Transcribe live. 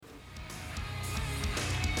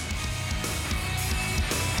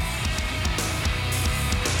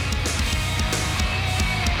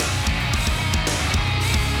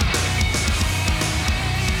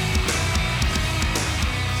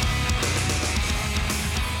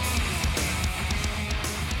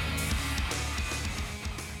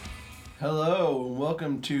Hello, and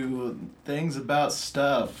welcome to Things About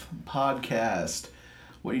Stuff podcast.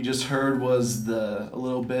 What you just heard was a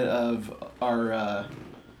little bit of our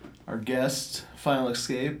guest, Final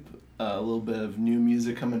Escape, a little bit of new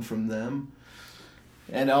music coming from them.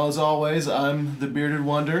 And as always, I'm the Bearded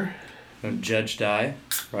Wonder. And Judge Dye,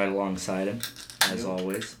 right alongside him, as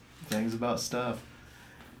always. Things About Stuff.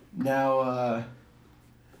 Now,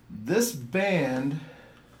 this band...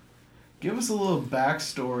 Give us a little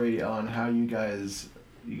backstory on how you guys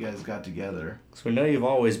got together. So we know you've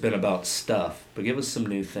always been about stuff, but give us some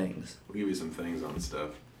new things. We'll give you some things on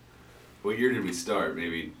stuff. What year did we start?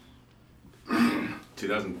 Maybe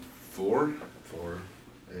 2004?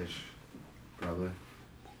 4-ish, probably.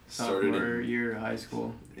 Sophomore year of high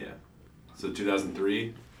school. Yeah. So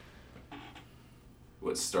 2003.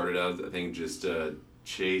 What started out, I think, just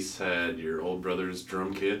Chase had your old brother's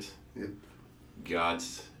drum kit. Yep. Got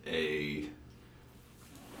a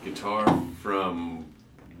guitar from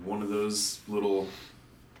one of those little...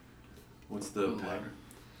 What's the...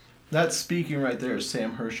 That speaking right there is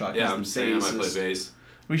Sam Hershock. Yeah, I'm Sam. I play bass.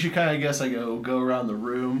 We should kind of guess go around the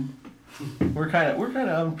room. We're kind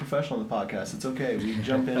of unprofessional on the podcast. It's okay. We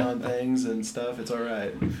jump in on things and stuff. It's all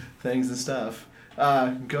right. Things and stuff.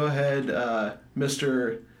 Go ahead,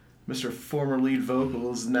 Mr. Former lead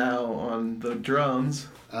vocals, now on the drums.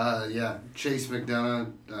 Chase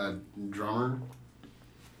McDonough, drummer.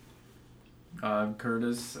 I'm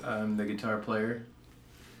Curtis. I'm the guitar player.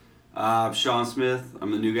 Sean Smith.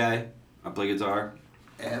 I'm the new guy. I play guitar.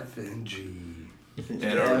 F and G.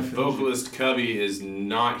 And our vocalist, Cubby, is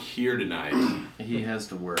not here tonight. He has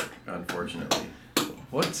to work, unfortunately.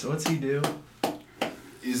 What's he do?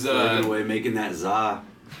 He's Working away, making that za.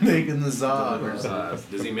 Making the zod.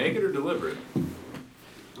 Does he make it or deliver it?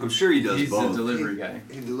 I'm sure he does He's both. the delivery guy.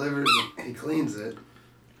 He delivers it. He cleans it.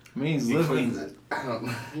 I mean, he's He living cleans it. I don't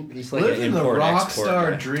know. He's like living an the import rock export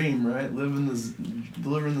star guy. dream, right? Delivering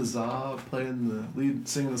the za, playing the lead,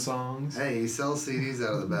 singing the songs. Hey, he sells CDs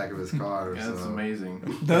out of the back of his car. Yeah, so. that's amazing.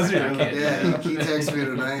 Does he? I can't do Yeah, that. he texted me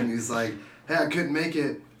tonight and he's like, "Hey, I couldn't make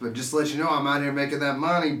it, but just to let you know, I'm out here making that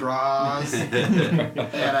money, bros." And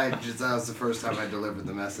that was the first time I delivered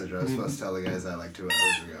the message. I was supposed to tell the guys that like 2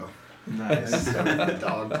 hours ago. Nice.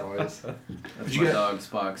 Dog toys. That's you my get- dog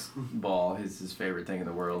Spock's ball. It's his favorite thing in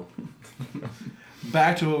the world.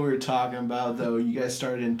 Back to what we were talking about, though. You guys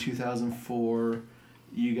started in 2004.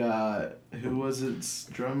 You got, who was its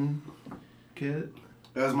drum kit?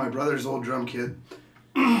 That was my brother's old drum kit.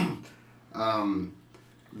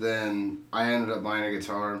 Then I ended up buying a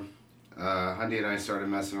guitar. Hundy and I started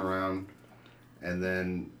messing around, and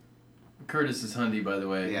then Curtis is Hundy, by the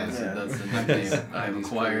way. Yeah. That's the nickname I've Hundy's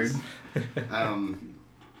acquired.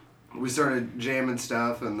 we started jamming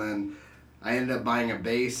stuff, and then I ended up buying a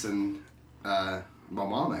bass, and my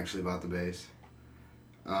mom actually bought the bass.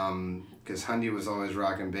 Because Hundy was always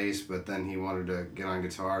rocking bass, but then he wanted to get on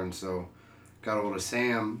guitar, and so got a hold of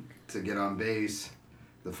Sam to get on bass.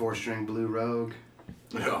 The 4-string Blue Rogue.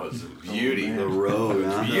 Oh, it's a beauty. The Rogue,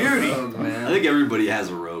 huh? Beauty. Rogue, man. I think everybody has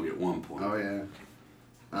a Rogue at one point. Oh yeah.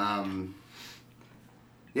 And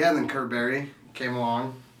then Kurt Berry came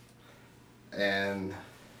along, and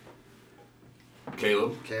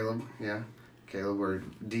Caleb. Caleb, were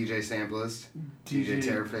DJ samplist, DJ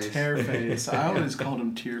Tearface. Tearface. I always called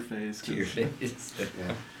him Tearface. To your face.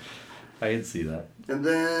 Yeah. I can see that. And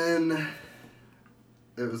then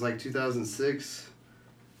it was like 2006.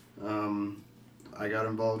 I got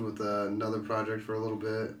involved with another project for a little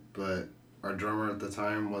bit, but our drummer at the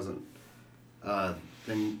time wasn't.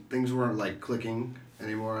 Things weren't like clicking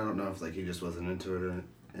anymore. I don't know if like he just wasn't into it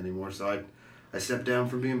anymore. So I stepped down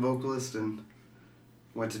from being vocalist and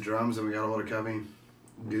went to drums, and we got a hold of Cubby,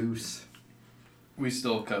 Goose. We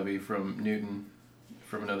stole Cubby from Newton,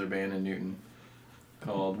 from another band in Newton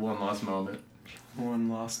called One Lost Moment. One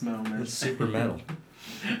lost moment. It's super metal.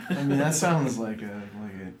 I mean, that sounds like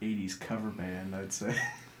an 80s cover band, I'd say.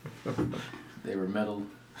 They were metal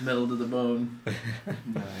to the bone.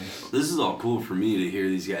 Nice. This is all cool for me to hear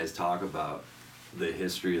these guys talk about the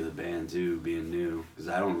history of the band too, being new, because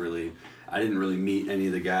I didn't really meet any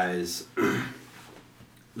of the guys,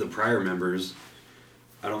 the prior members.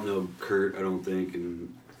 I don't know Kurt, I don't think,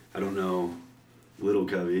 and I don't know Little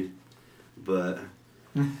Cubby, but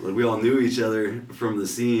like we all knew each other from the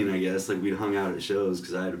scene, I guess. Like we'd hung out at shows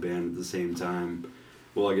because I had a band at the same time.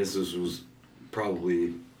 Well, I guess this was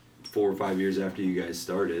probably 4 or 5 years after you guys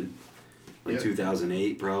started. Like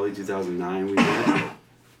 2008, probably 2009 we met.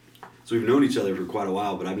 So we've known each other for quite a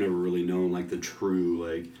while, but I've never really known like the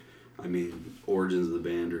true origins of the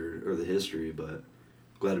band or the history. But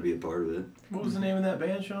glad to be a part of it. What was the name of that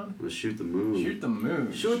band, Sean? Let's shoot the moon. Shoot the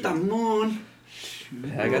Moon. Shoot the moon.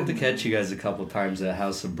 I got to catch you guys a couple times at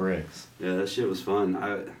House of Bricks. Yeah, that shit was fun.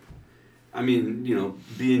 I mean, you know,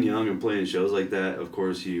 being young and playing shows like that, of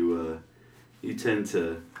course you tend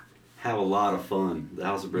to have a lot of fun. The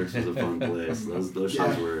House of Bricks was a fun place. Those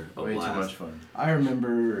shows were a Way blast. too much fun. I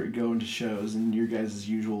remember going to shows and your guys'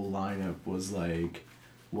 usual lineup was like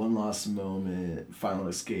One Lost Moment, Final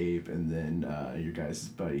Escape, and then your guys'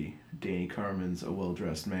 buddy Danny Carmen's A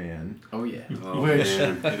Well-Dressed Man. Oh yeah. Oh, Which-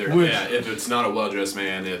 man. Either, Which- yeah, if it's not a well-dressed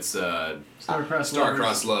man, it's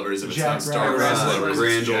Star-Crossed Lovers. If it's Jack not Star-Crossed Rabbit. Lovers,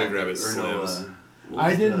 Grand it's Jack Old- Rabbit or no, Slims.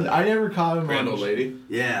 what was I never caught him Grand on. Old Lady.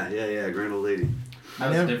 Yeah, Grand Old Lady. That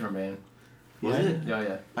was never- a different band. Was Yeah. it? Yeah,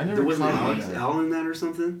 yeah. I There never wasn't caught him on Alex that. Al in that or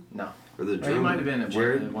something? No. Or the Well, drummer? he might have been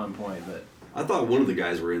Jared? at one point, but I thought one of the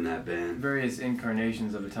guys were in that band. various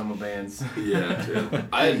incarnations of Atomo bands. Yeah.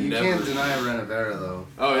 I had You never. can't deny Renovera though.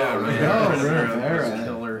 Oh yeah, Oh, right. man. Oh, Renovera was Renovera.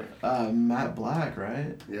 killer. Matt Black,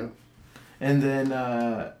 right? Yep. And then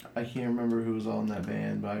I can't remember who was all in that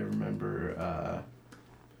band, but I remember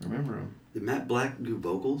him. Did Matt Black do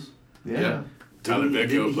vocals? Yeah. Tyler Didn't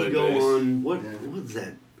Vicko he played go bass. on what? Yeah. What was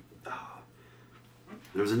that? Oh.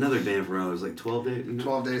 There was another band from around. It was like 12 Days.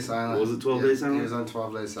 12 Days Silent. Was it 12 Yeah, Days Silent? He was on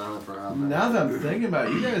 12 Days Silent for a hot minute. Now that I'm thinking about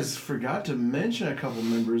it, you guys forgot to mention a couple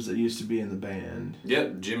members that used to be in the band.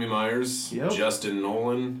 Yep, Jimmy Myers, Yep. Justin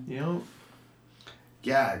Nolan. You know?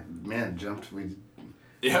 Yeah, man, we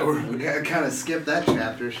Yeah, we're. kind of skipped that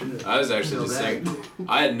chapter. Should've I was actually feel just bad. saying,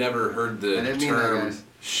 I had never heard I the didn't mean that, term guys.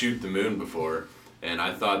 "shoot the moon" before, and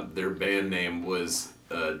I thought their band name was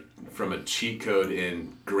from a cheat code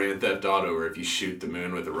in Grand Theft Auto, where if you shoot the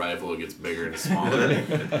moon with a rifle, it gets bigger and smaller.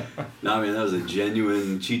 No, I mean that was a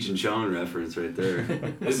genuine Cheech and Chong reference right there.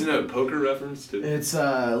 Isn't it a poker reference too? It's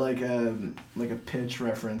like a pitch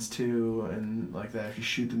reference too, and like that. If you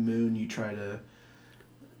shoot the moon, you try to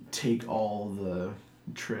take all the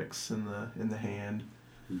tricks in the hand.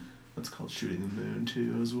 That's called shooting the moon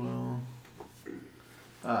too, as well.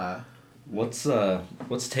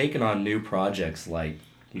 What's taking on new projects like?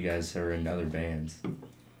 You guys are in other bands.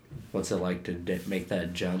 What's it like to make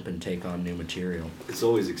that jump and take on new material? It's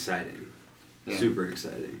always exciting. Yeah. Super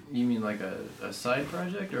exciting. You mean like a side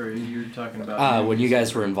project, or you're talking about? When you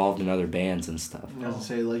guys were involved in other bands and stuff. I was gonna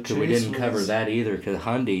say like Cause we Chase didn't cover was- that either. Cause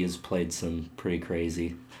Hundy has played some pretty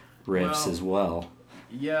crazy riffs Well, as well.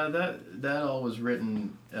 Yeah, that all was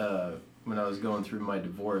written when I was going through my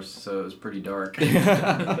divorce, so it was pretty dark.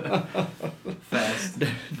 Fast.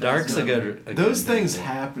 Dark's a good. Those things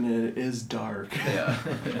happen and it is dark. Yeah.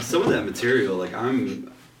 Some of that material, like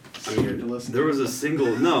Scared to listen there to was a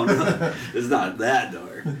single. No, it's not that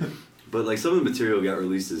dark. But like some of the material got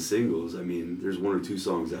released as singles. I mean, there's one or two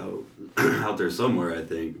songs out there somewhere, I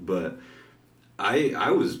think. But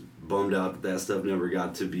I was bummed out that stuff never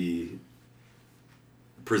got to be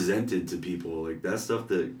presented to people. Like that stuff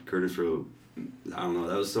that Curtis wrote, I don't know,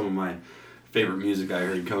 that was some of my favorite music I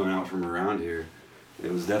heard coming out from around here.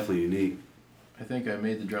 It was definitely unique. I think I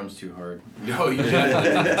made the drums too hard. No, you didn't.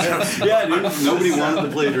 Yeah, dude, nobody wanted to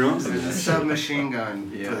play drums. There's a submachine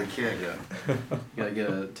gun Yeah. for the kick. Gotta get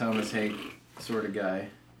a Thomas Hake sort of guy.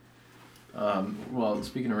 Well,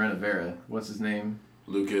 speaking of Renovera, what's his name?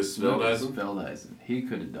 Lucas Lucas Veldhuizen. Veldhuizen. He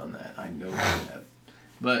could have done that. I know he could have.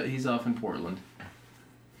 But he's off in Portland.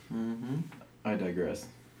 Mm-hmm. I digress.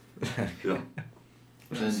 Yeah.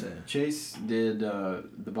 Then Chase did the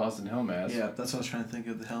Boston Hell Mask. Yeah, that's what I was trying to think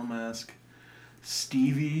of. The Hell Mask.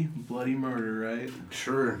 Stevie, Bloody Murder, right?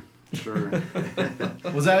 Sure.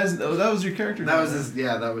 Was that his, that was your character? That name, was right? his.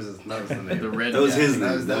 Yeah, that was his. That was the name. The red That was guy. his That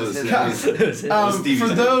name. was- That that was was his- For Stevie's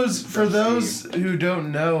name. those who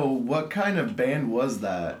don't know, what kind of band was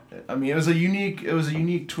that? I mean, it was a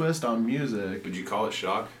unique twist on music. Would you call it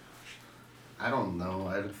shock? I don't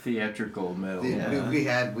know. Theatrical metal. Yeah.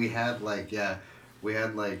 We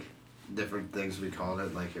had like different things we called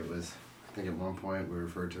it. Like it was, I think at one point we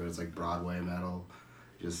referred to it as like Broadway metal,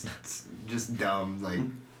 just dumb. Like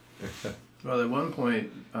Well, at one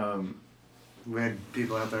point, we had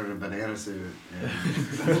people out there in a banana suit.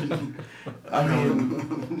 And I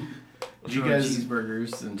mean, you throwing guys-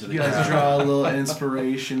 cheeseburgers into the you guys crowd. draw a little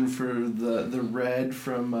inspiration for the red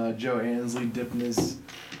from Joe Ansley dipping his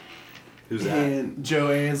Who's that? hand.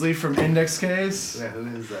 Joe Ansley from Index Case. yeah, who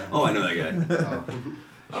is that? Oh, I know that guy. Oh.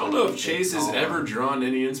 I don't know if Chase has ever drawn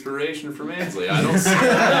any inspiration from Ansley. I don't see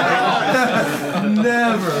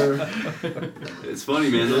Never. It's funny,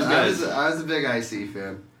 man. Those guys. I was a big IC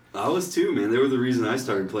fan. I was too, man. They were the reason I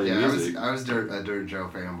started playing Yeah, music. I was a Dirt Joe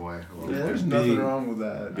fanboy. a little Yeah, bit. there's Being- nothing wrong with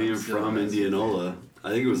that. Being still from is. Indianola, I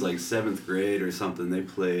think it was like 7th grade or something. They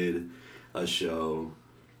played a show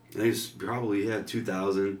think it's probably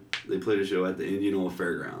 2000. They played a show at the Indianola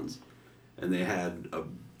Fairgrounds, and they had a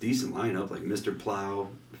decent lineup like Mr. Plow,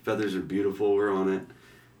 Feathers Are Beautiful were on it,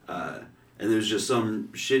 and there's just some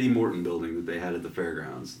shitty Morton building that they had at the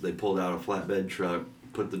fairgrounds. They pulled out a flatbed truck,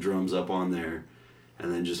 put the drums up on there,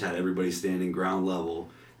 and then just had everybody standing ground level,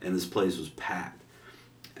 and this place was packed.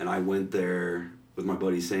 And I went there with my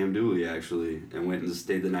buddy Sam Dooley actually, and went and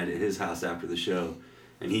stayed the night at his house after the show,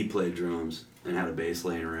 and he played drums and had a bass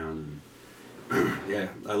laying around. And yeah,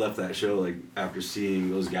 I left that show like after seeing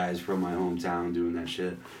those guys from my hometown doing that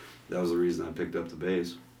shit. That was the reason I picked up the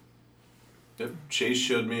bass. Yep. Chase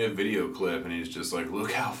showed me a video clip, and he's just like,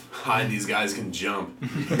 "Look how high these guys can jump."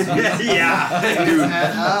 Yeah, dude.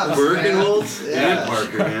 Birkenholtz Yeah. and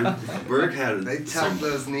Parker, man. Burke had They some tuck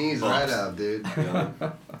those knees bumps. right up, dude.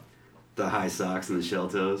 The high socks and the shell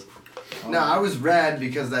toes. No, I was rad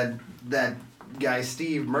because that guy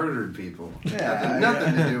Steve murdered people. Yeah,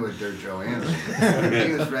 Nothing to do with Dirt Johansson.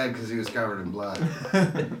 He was red because he was covered in blood.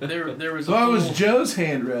 There was. Why a was whole- Joe's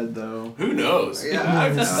hand red though? Who knows?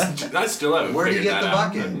 Yeah. I still haven't Where'd he figured get that the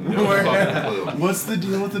out. bucket? No fucking clue. What's the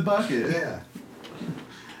deal with the bucket? Yeah.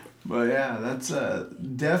 But yeah, that's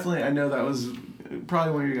definitely. I know that was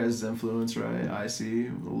probably one of your guys' influence, right? I see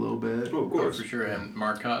a little bit. Oh, of Oh, course. for sure, and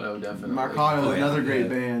Marcato definitely. Marcano, Oh, yeah. another great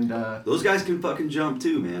Yeah. band. Those guys can fucking jump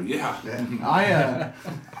too, man. Yeah.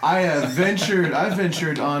 I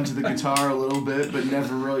ventured onto the guitar a little bit, but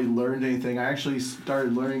never really learned anything. I actually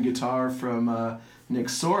started learning guitar from Nick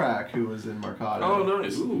Sorak, who was in Marcato. Oh,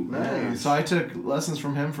 nice. Ooh. Yeah, Nice. so I took lessons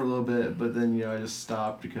from him for a little bit, but then I just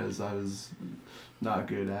stopped because I was not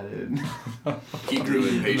good at it. He grew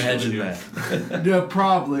impatient. Imagine that. Yeah,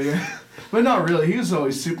 probably, but not really. He was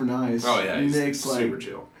always super nice. Oh yeah, he's Nick's super like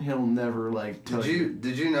chill. he'll never like tell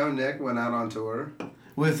Did you know Nick went out on tour?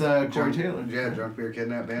 with Corey Drunk- Taylor. Yeah, Drunk Beer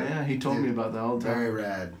Kidnap Band. Yeah, he told me about that all the time.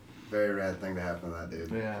 Very rad thing to happen to that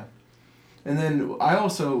dude. Yeah. And then I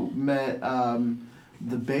also met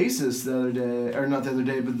the bassist the other day, or not the other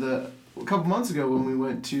day, but a couple months ago when we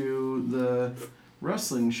went to the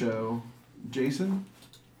wrestling show. Jason?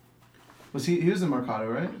 He was in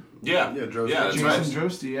Marcato, right? Yeah. Yeah, Drosty. Yeah, that's Jason right.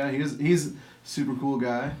 Drosty, yeah. He's super cool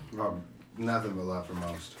guy. Well, nothing but love for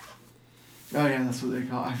most. Oh yeah, that's what they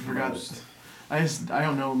call I forgot. Most. I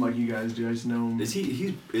don't know him like you guys do. I just know him. Is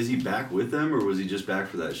he back with them, or was he just back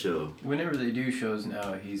for that show? Whenever they do shows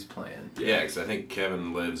now, he's playing. Yeah, because I think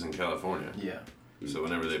Kevin lives in California. Yeah. So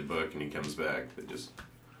whenever they book and he comes back, they just.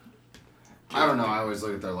 I don't know. I always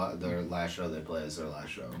look at their last show they play as their last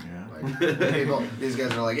show. Yeah. Like, these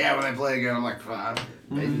guys are like, yeah, when they play again, I'm like,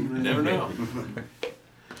 maybe. You never know.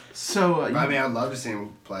 So I mean, I'd love to see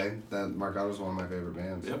him play. That Marcato's one of my favorite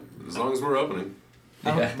bands. Yep. As long as we're opening.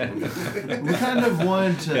 Yeah. we kind of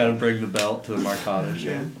wanted to. Gotta bring the belt to the Marcato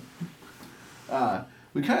show.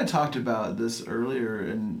 We kind of talked about this earlier,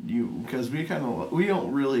 and because we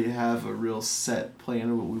don't really have a real set plan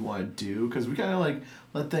of what we want to do, because we kind of like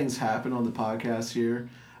let things happen on the podcast here.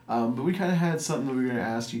 But we kind of had something that we were gonna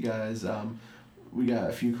ask you guys. We got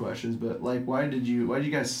a few questions, but like, why did you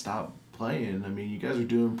guys stop playing? I mean, you guys were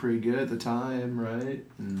doing pretty good at the time, right?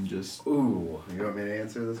 And just Ooh, you want me to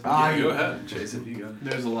answer this? I- Go ahead, Chase, if you got it.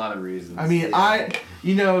 There's a lot of reasons. I mean,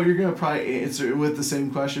 you're gonna probably answer it with the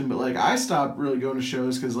same question, but like, I stopped really going to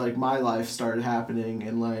shows because like my life started happening,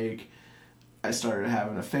 and like I started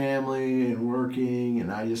having a family and working,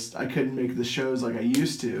 and I couldn't make the shows like I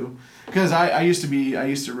used to, because I used to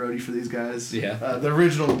roadie for these guys. Yeah. The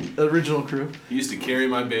original crew. He used to carry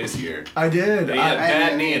my bass gear. I did. He had a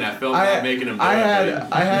bad knee, and I felt like making him do I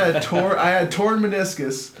it. had torn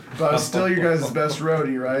meniscus, but I was still your guys' best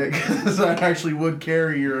roadie, right? Because I actually would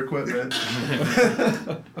carry your equipment.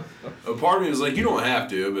 A part of me was like, you don't have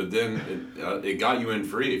to, but then it got you in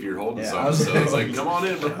free if you're holding Yeah, I was something. So it's like, come on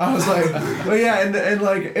in, bro. I was like, well, yeah, and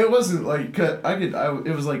like it wasn't like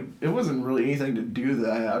it was like it wasn't really anything to do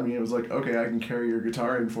that. I mean, it was like, okay, I can carry your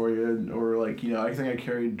guitar in for you, or like, I think I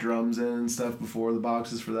carried drums in and stuff before the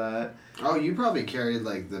boxes for that. Oh, you probably carried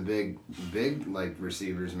like the big like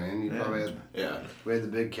receivers, man. You Yeah. probably had. Yeah. We had the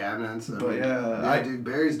big cabinets. But yeah, dude,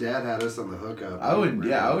 Barry's dad had us on the hookup. I would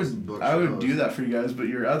Book I would shows. do that for you guys, but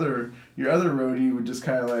your other roadie would just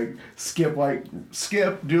kind of like skip,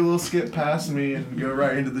 do a little skip past me and go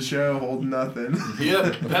right into the show holding nothing.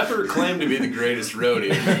 Yeah, Pepper claimed to be the greatest roadie,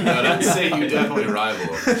 but I'd say you definitely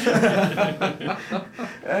rival him.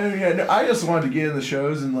 And yeah, no, I just wanted to get in the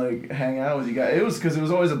shows and like hang out with you guys. It was because it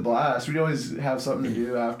was always a blast. We'd always have something to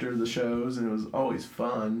do after the shows, and it was always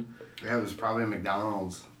fun. Yeah, it was probably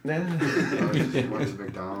McDonald's. Yeah. I was just went to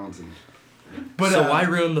McDonald's and. But So why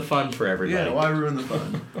ruin the fun for everybody? Yeah, why ruin the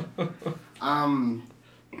fun?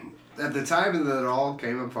 at the time that it all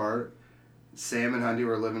came apart, Sam and Hundy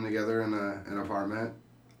were living together in an apartment.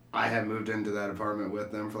 I had moved into that apartment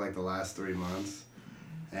with them for like the last 3 months,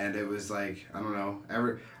 and it was like, I don't know,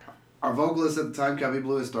 our vocalist at the time, Cubby,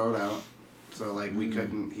 blew his throat out, so like we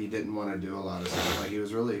couldn't. He didn't want to do a lot of stuff. Like he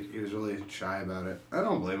was really shy about it. I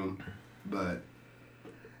don't blame him, but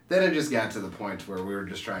then it just got to the point where we were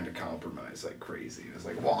just trying to compromise like crazy. It was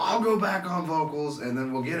like, well, I'll go back on vocals, and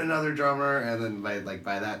then we'll get another drummer, and then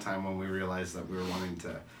by that time when we realized that we were wanting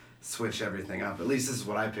to switch everything up, at least this is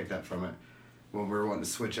what I picked up from it. When we were wanting to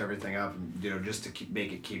switch everything up, just to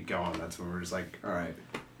make it keep going, that's when we were just like, all right,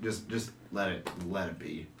 just let it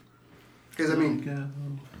be. Because I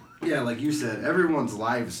mean, yeah, like you said, everyone's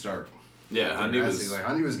lives start. Yeah,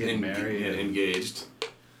 Hundy was getting married, engaged.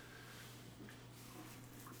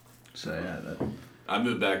 So yeah, I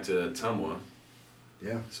moved back to Tumwa.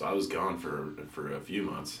 Yeah. So I was gone for a few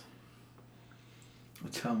months.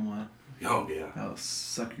 tell them what. Oh yeah. That'll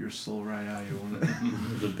suck your soul right out of you, won't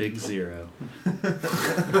it? The big zero.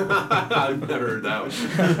 I've never heard that one.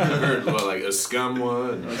 I've heard like a scum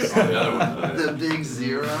one and all the other ones. The big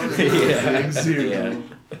zero. Yeah. Big zero.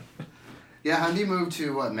 Yeah, Hundy moved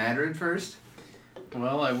to what, Madrid first?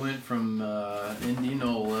 Well, I went from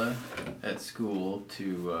Indianola at school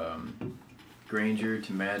to Granger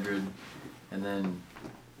to Madrid, and then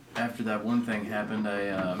after that one thing happened,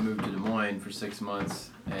 I moved to Des Moines for 6 months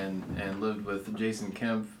and lived with Jason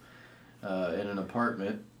Kempf in an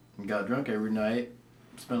apartment and got drunk every night,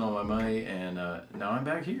 spent all my money, and now I'm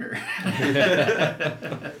back here.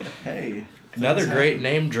 Hey. Another great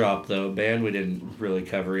name drop though, band we didn't really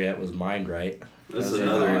cover yet was Mind Right. That's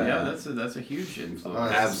another. Yeah, that's a huge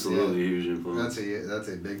influence. Absolutely huge influence. That's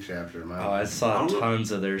a big chapter in my life. Oh, I saw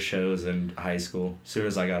tons of their shows in high school. As soon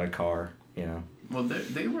as I got a car, you know. Well,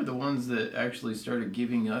 they were the ones that actually started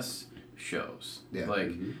giving us shows. Yeah.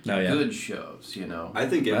 Like Oh, yeah. good shows, you know. I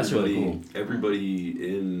think That's really cool.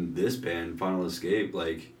 everybody in this band, Final Escape,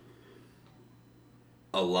 like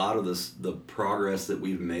a lot of the progress that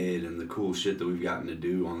we've made and the cool shit that we've gotten to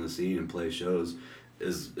do on the scene and play shows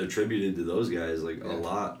is attributed to those guys, like a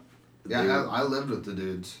lot. Yeah, I lived with the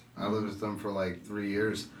dudes. I lived with them for like 3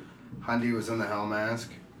 years. Hundy was in the Hell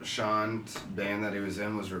Mask. Sean's band that he was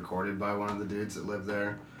in was recorded by one of the dudes that lived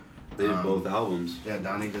there. They did both albums. Yeah,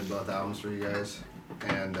 Donnie did both albums for you guys.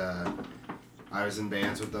 And I was in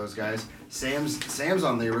bands with those guys. Sam's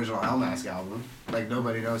on the original Hell Mask album. Like,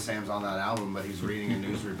 nobody knows Sam's on that album, but he's reading a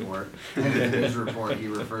news report. And in the news report, he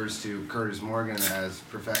refers to Curtis Morgan as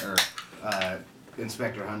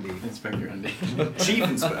Inspector Hundy. Inspector Hundy. Chief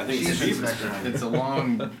Inspector. I think it's Chief Chief Inspector Hundy. It's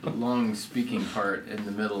a long speaking part in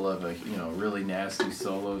the middle of a really nasty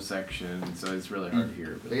solo section, so it's really hard to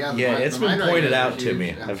hear. But Yeah, Yeah, it's been Mind Right pointed guys out are to huge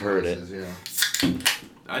me. I've heard it. influences, Yeah.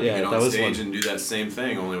 I'd Yeah, get that on was stage one. and do that same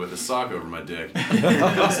thing, only with a sock over my dick.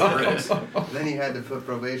 Then he had to put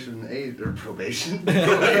preparation H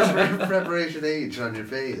on your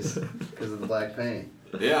face because of the black paint.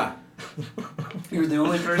 Yeah. You were the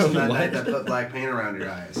only person that What? night that put black paint around your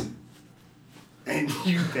eyes. And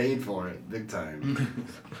you paid for it, big time.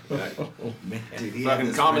 Oh man. Dude, he had Fucking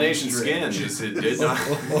this combination red skin. strip. Just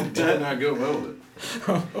it did not go well with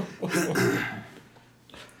it.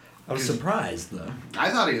 I was surprised though. I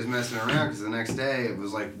thought he was messing around because the next day it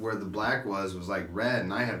was like where the black was like red,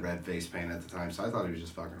 and I had red face paint at the time, so I thought he was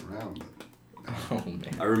just fucking around. But Oh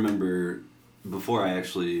man. I remember before I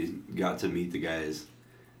actually got to meet the guys,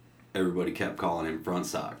 everybody kept calling him Front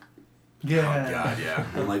Sock. Yeah. Oh God, yeah.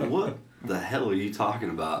 I'm like, what the hell are you talking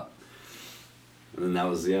about? And then that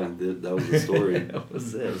was the story. That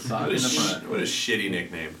was it. sock What in a, the front. what a shitty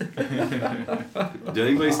nickname. Did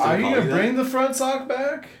anybody still Are you call gonna you bring the front sock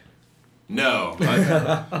back? No.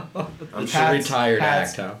 I'm sure retired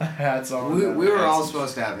act, huh? Hats on. we were all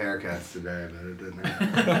supposed to have haircuts today, but it didn't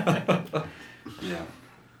happen. that? Yeah.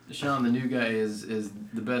 Sean, the new guy, is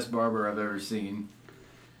the best barber I've ever seen.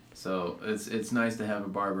 So it's nice to have a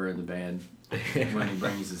barber in the band when he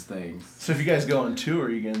brings his things. So if you guys go on tour,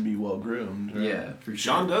 you're gonna be well groomed. Right? Yeah, for sure.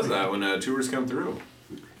 Sean does that when tours come through.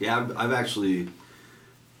 Yeah, I've actually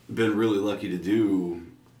been really lucky to do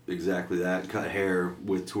exactly that, cut hair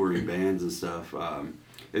with touring bands and stuff.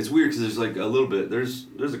 It's weird because there's like a little bit, there's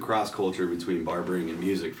a cross culture between barbering and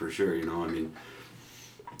music for sure, you know. I mean,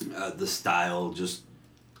 the style, just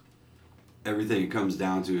everything it comes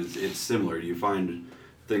down to, it's similar. You find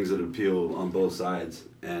things that appeal on both sides.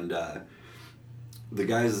 And a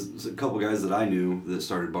couple guys that I knew that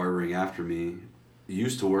started barbering after me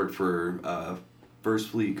used to work for First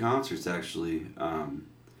Fleet Concerts, actually.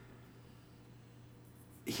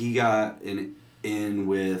 He got in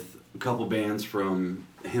with a couple bands from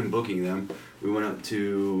him booking them. We went up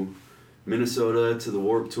to Minnesota to the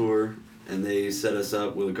Warped Tour, and they set us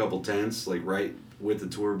up with a couple tents, like right with the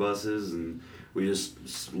tour buses, and we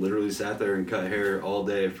just literally sat there and cut hair all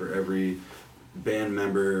day for every band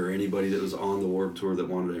member or anybody that was on the Warped Tour that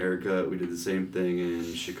wanted a haircut. We did the same thing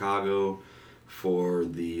in Chicago for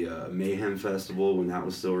the Mayhem Festival when that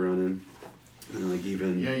was still running. And like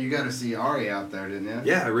even Yeah, you got to see Ari out there, didn't you?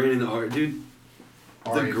 yeah, I ran into Ari, dude.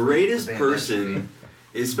 Ari The from greatest band person,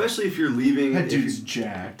 especially if you're leaving. That if dude's you-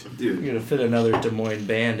 jacked. I'm dude. gonna fit another Des Moines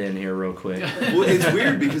band in here real quick. Well, it's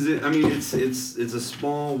weird because it's a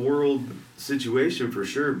small world situation for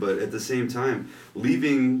sure, but at the same time,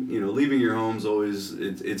 leaving your home's always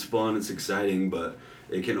it's fun, it's exciting, but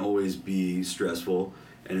it can always be stressful.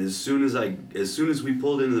 And as soon as we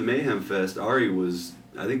pulled into the Mayhem Fest, Ari was,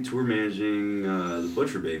 I think, tour managing the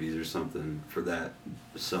Butcher Babies or something for that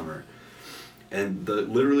summer. And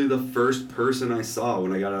literally the first person I saw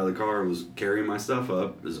when I got out of the car was carrying my stuff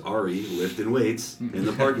up is Ari lifting weights in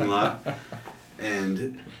the parking lot,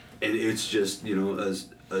 and it's just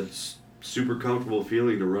a super comfortable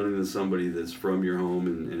feeling to run into somebody that's from your home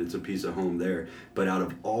and it's a piece of home there. But out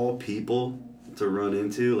of all people to run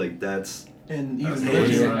into, like that's. And That's even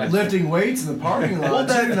crazy. lifting weights in the parking lot. Well,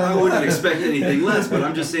 that, too, I no wouldn't lie. expect anything less, but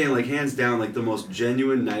I'm just saying, like, hands down, like, the most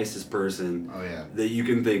genuine, nicest person Oh yeah. that you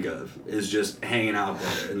can think of is just hanging out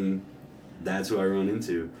there, and that's who I run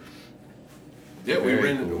into. Yeah, we Very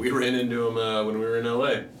ran cool. we ran into him when we were in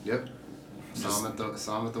LA. Yep. Saw him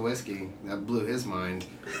at the whiskey. That blew his mind.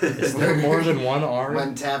 Is there more than one R? Went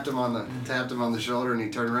and tapped him on the shoulder, and he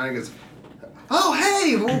turned around and goes, "Oh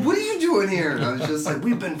hey, well, what are you doing here?" And I was just like,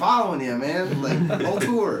 "We've been following you, man, like the whole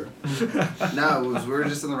tour." No, we were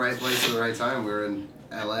just in the right place at the right time. We were in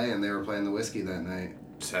LA, and they were playing the whiskey that night.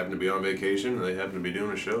 Just happened to be on vacation, and they happened to be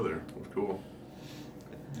doing a show there. It was cool.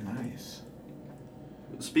 Nice.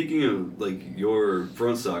 Speaking of, like, your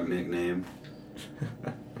front sock nickname,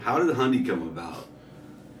 how did Hundy come about?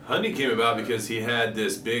 Hundy came about because he had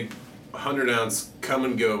this big 100-ounce come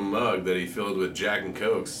and go mug that he filled with Jack and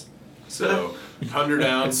Cokes. So 100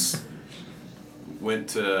 ounce went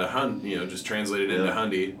to just translated into Yeah.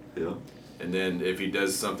 Hundy. Yeah. And then if he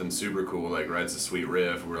does something super cool, like writes a sweet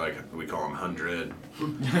riff, we call him 100.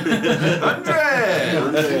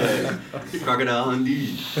 100! Crocodile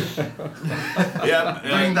Hundy. Yep.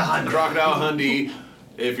 Bring the 100. Crocodile Hundy.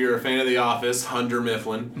 If you're a fan of The Office, Hunter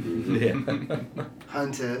Mifflin. Yeah.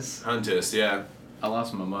 Huntus, yeah. I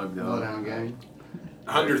lost my mug though. Bloodhound Gang.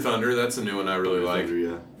 Hunter Thunder, that's a new one I really like.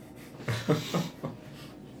 Yeah.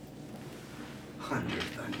 Hunter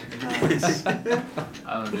Thunder.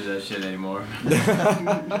 I don't do that shit anymore.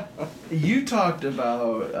 You talked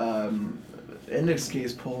about Index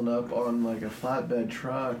Case pulling up on like a flatbed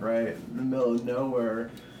truck, right, in the middle of nowhere.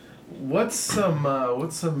 What's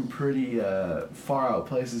some pretty far out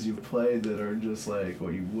places you've played that are just like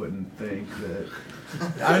what you wouldn't think that?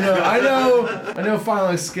 I know. Final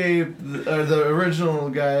Escape, the original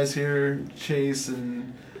guys here, Chase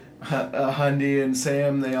and Hundy and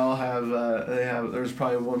Sam. They all have. There's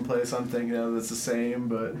probably one place I'm thinking of that's the same,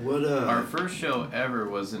 but What Our first show ever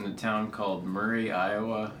was in a town called Murray,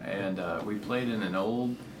 Iowa, and we played in an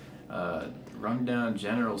old rundown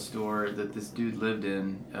general store that this dude lived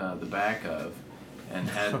in the back of, and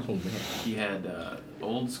had Oh, man. he had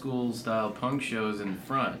old school style punk shows in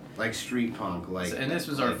front. Like street punk, like. And this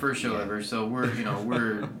was our like- first show yeah. ever, so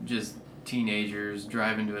we're just teenagers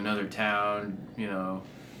driving to another town,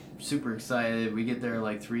 super excited. We get there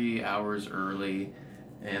like 3 hours early,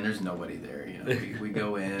 and there's nobody there. We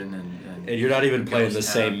go in and And you're not even playing the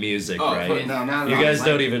Ghost same Town. music, Oh, right? No, not at You all. guys Like-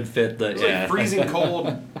 don't even fit the It's yeah. like freezing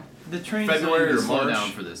cold. The train's February not or even slow March?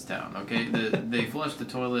 down for this town, okay? They flush the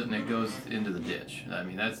toilet and it goes into the ditch. I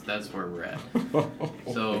mean, that's where we're at.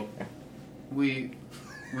 So we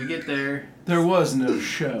get there. there was no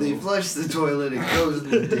show. They flush the toilet, it goes in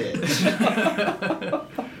the ditch.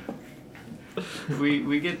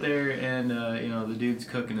 We get there and the dude's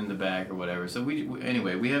cooking in the back or whatever. So we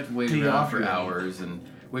have to wait around for Deoffrey. hours, and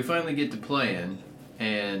we finally get to playing,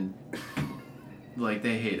 and like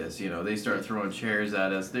they hate us. They start throwing chairs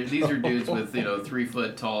at us. These are dudes with 3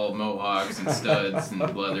 foot tall mohawks and studs and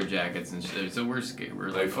leather jackets and shit. So we're scared. We're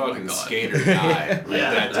Like like, oh my fucking God. skater guy. Like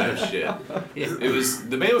Yeah. that type of shit.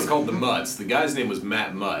 The band was called The Mutts. The guy's name was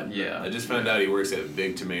Matt Mutt. Yeah. I just found out he works at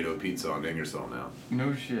Big Tomato Pizza on Ingersoll now.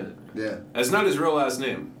 No shit. Yeah. That's not his real last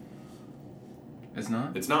name. It's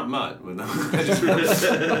not. It's not Mutt. I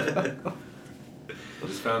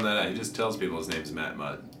just found that out. He just tells people his name's Matt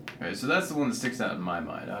Mutt. All right, so that's the one that sticks out in my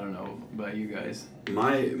mind. I don't know about you guys.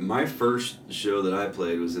 My first show that I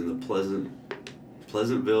played was in the Pleasant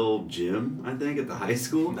Pleasantville gym, I think, at the high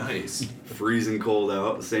school. Nice. Freezing cold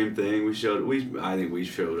out. Same thing. I think we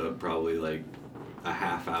showed up probably like a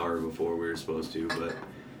half hour before we were supposed to,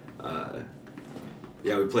 but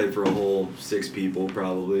yeah, we played for a whole 6 people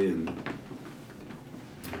probably, and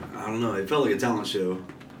I don't know. It felt like a talent show.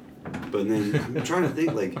 But then I'm trying to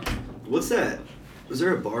think, like, what's that? Was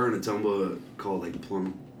there a bar in Atumba called like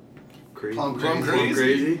Plum Crazy? Plum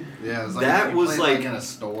Crazy? Yeah, it was like That we was played, like in a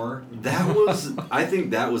store. That was, I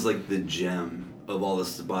think that was like the gem of all the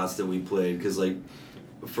spots that we played. Because, like,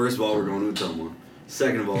 first of all, we're going to Ottumwa.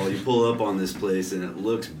 Second of all, you pull up on this place and it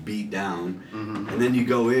looks beat down. Mm-hmm. And then you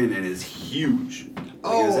go in and it's huge. Like,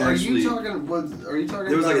 Oh, are you talking? Are you talking?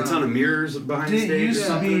 There was about, like a ton of mirrors behind the It stage. used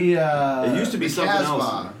to be It used to be the something else.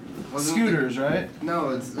 Casbah. Wasn't scooters, right?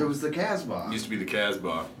 No, it was the Casbah. Used to be the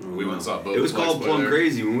Casbah. We went and saw both. It was called Plum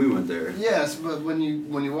Crazy when we went there. Yes, but when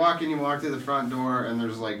you walk in, you walk through the front door, and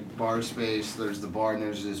there's like bar space. There's the bar, and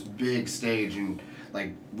there's this big stage and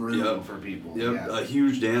like room Yep. for people. Yep, Yeah. a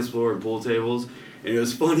huge dance floor and pool tables. And it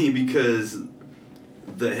was funny because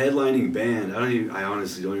the headlining band, I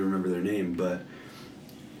honestly don't even remember their name, but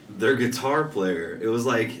their guitar player, it was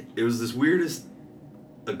this weirdest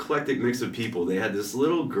eclectic mix of people. They had this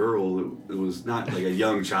little girl that was not like a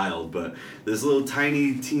young child, but this little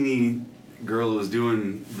tiny, teeny girl who was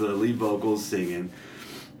doing the lead vocals singing.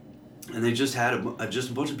 And they just had just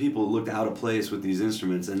a bunch of people who looked out of place with these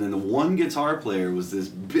instruments. And then the one guitar player was this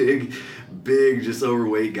big, just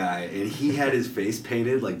overweight guy. And he had his face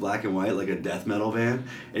painted like black and white, like a death metal band.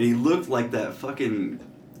 And he looked like that fucking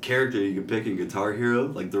character you could pick in Guitar Hero,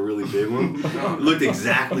 like the really big one. Looked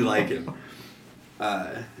exactly like him.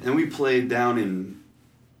 And we played down in,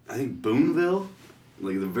 I think, Boonville,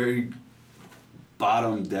 like the very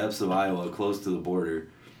bottom depths of Iowa, close to the border.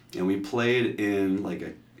 And we played in like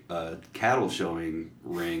a cattle showing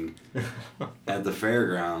ring at the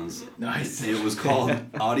fairgrounds. Nice. It was called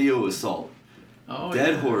Audio Assault. Oh,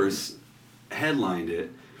 Dead yeah. Horse headlined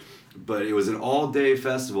it, but it was an all-day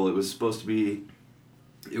festival. It was supposed to be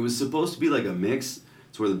like a mix.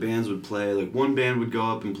 It's where the bands would play. Like one band would go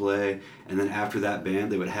up and play, and then after that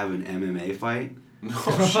band, they would have an MMA fight.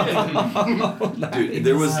 Oh shit. Dude,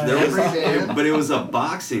 there was, Every band? but it was a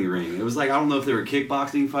boxing ring. It was like, I don't know if they were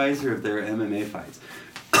kickboxing fights or if they were MMA fights.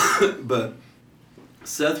 But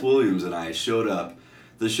Seth Williams and I showed up.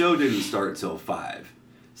 The show didn't start till 5.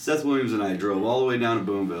 Seth Williams and I drove all the way down to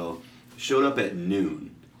Boonville, showed up at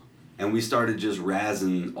noon, and we started just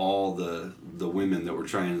razzing all the women that were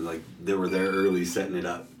trying to, like, they were there early setting it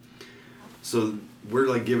up. So we're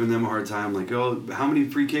like giving them a hard time, like, oh, how many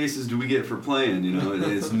free cases do we get for playing? You know, and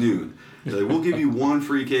it's noon. They're like, we'll give you 1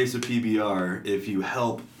 free case of PBR if you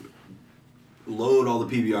help load all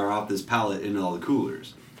the PBR off this pallet into all the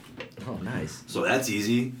coolers. Oh, nice. So that's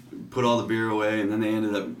easy. Put all the beer away, and then they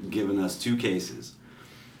ended up giving us 2 cases.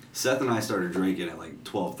 Seth and I started drinking at like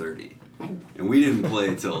 12:30, and we didn't play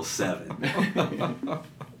until 7.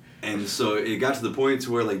 And so it got to the point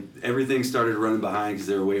to where like everything started running behind because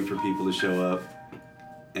they were waiting for people to show up,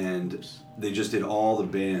 and they just did all the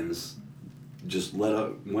bands. Just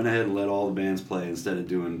went ahead and let all the bands play instead of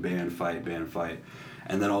doing band fight,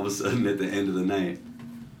 and then all of a sudden at the end of the night,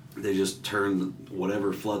 they just turned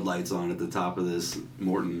whatever floodlights on at the top of this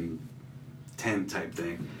Morton tent type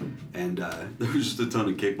thing, and there was just a ton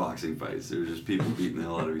of kickboxing fights. There were just people beating the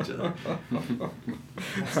hell out of each other.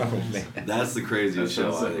 Oh, man. That's the craziest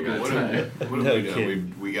show I think I've What done. have No we done?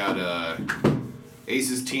 kidding. We got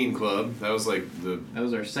Aces Teen Club. That was like the That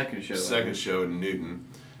was our second show. second show in Newton.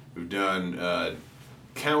 We've done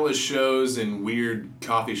countless shows in weird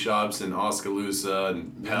coffee shops in Oskaloosa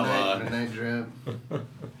and Pella. Midnight Drip.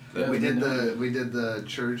 Yeah, we did the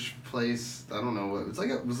church place. I don't know what was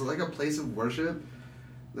it like a place of worship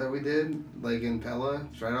that we did like in Pella,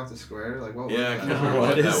 it's right off the square. Like what? Yeah, I was can't that? remember What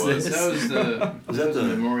what that is was. this? That was the Was that the-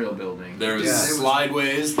 memorial building. There was Yeah, it was-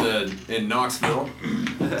 Slideways in Knoxville,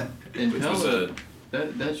 in which was Pella. a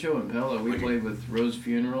That show in Pella, we Like- played with Rose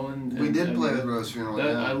Funeral and We did and play with Rose Funeral. That,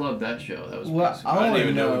 Yeah. I love that show. That was What pretty I I want didn't to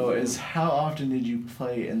even know know we- is how often did you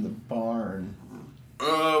play in the barn?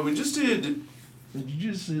 we just did. Did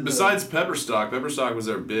you just do the- Besides Pepperstock was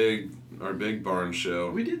our big barn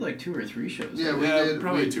show. We did like 2 or 3 shows. Yeah, we Yeah, did.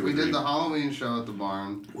 probably we, 2 or we 3. did the Halloween show at the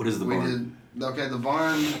barn. What is the we barn? did. Okay, the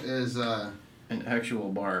barn is An actual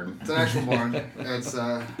barn. it's an actual barn. It's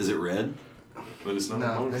Is it red? But it's not a no.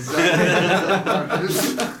 barn. It's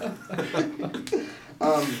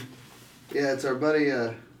yeah, it's our buddy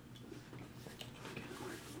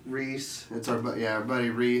Reese. It's our buddy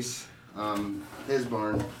Reese. His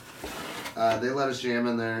barn. They let us jam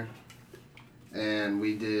in there, and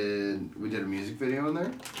we did a music video in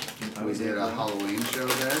there. We did a Halloween show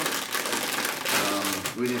there.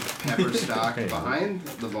 We did Pepper Stock behind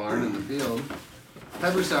the barn in the field.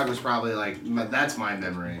 Pepper Stock was probably like, that's my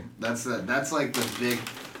memory. That's like the big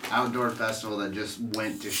outdoor festival that just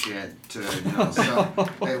went to shit so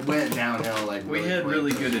it went downhill like We had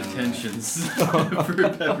really good intentions for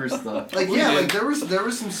Pepper Stock. Like like there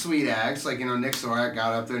was some sweet acts, like Nick Sorak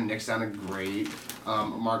got up there, Nick sounded great.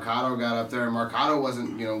 Marcado got up there, and Marcado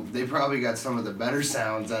wasn't, they probably got some of the better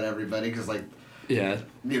sounds at everybody because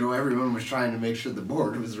everyone was trying to make sure the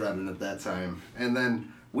board was running at that time. And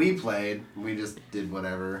then we played, we just did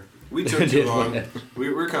whatever. We took too long. We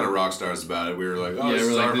were kind of rock stars about it. We were like, this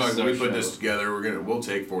is our fucking, we put this together. We'll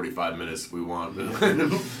take 45 minutes if we want.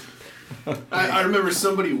 I remember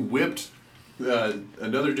somebody whipped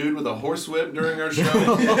another dude with a horse whip during our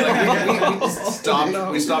show.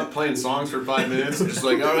 We stopped playing songs for 5 minutes. Just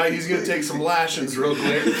like, all right, he's gonna take some lashings real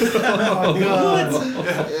quick. Oh God!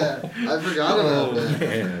 Yeah, I forgot about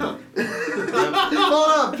that. Hold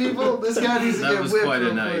up, people! This guy needs to get whipped quite a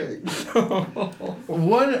real night. quick.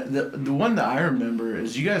 The one that I remember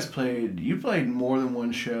is you played more than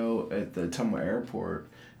one show at the Tumwa Airport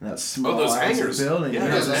in that small those ass hangars. building. Yeah,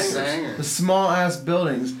 those hangars. The small ass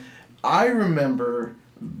buildings. I remember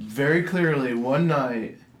very clearly one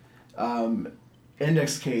night,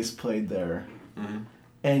 Index Case played there,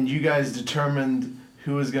 and you guys determined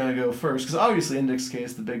who was gonna go first, because obviously Index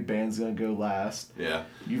Case, the big band's gonna go last. Yeah.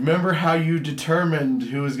 You remember how you determined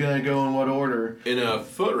who was gonna go in what order? In a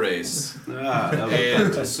foot race.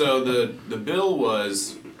 And so the bill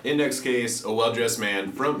was Index Case, a well-dressed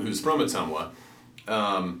man who's from Ottumwa,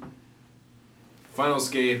 Final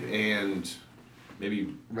Escape, and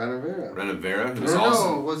maybe Renovera. Who's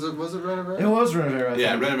awesome. Was it Renovera? It was Rivera.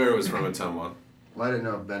 Yeah, Renovera was from Ottumwa. Well, I didn't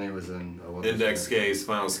know if Benny was in Index Case,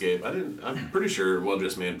 Final Escape. I'm pretty sure Well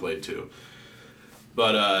Dressed Man played too.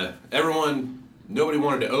 But nobody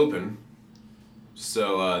wanted to open,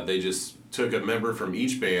 so they just took a member from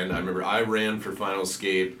each band. I remember I ran for Final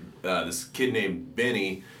Escape. This kid named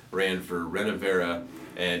Benny ran for Renovera,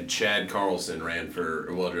 and Chad Carlson ran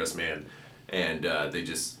for Well Dressed Man. And they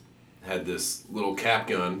just had this little cap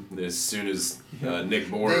gun as soon as Nick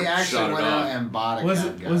Moore They shot actually it went out off. and bought a Was cap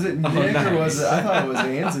it gun. was it Nick or was it? I thought it was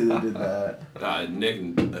Ansley that did that. Nick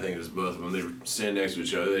and I think it was both of them. They were standing next to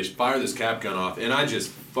each other. They fire this cap gun off, and I just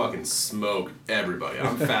fucking smoke everybody.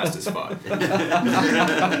 I'm fast as fuck.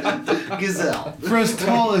 Gazelle. For as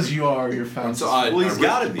tall as you are, you're fast. So He's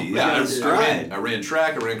got to be. He's got to I stride. ran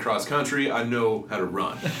track. I ran cross country. I know how to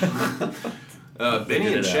run.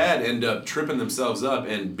 Benny and Chad end up tripping themselves up,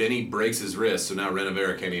 and Benny breaks his wrist, so now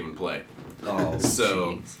Renovera can't even play. Oh,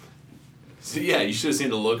 So yeah, you should have seen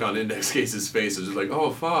the look on Index Case's face. It was just like, oh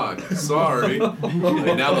fuck, sorry.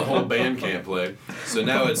 And now the whole band can't play. So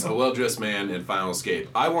now it's a Well Dressed Man and Final Escape.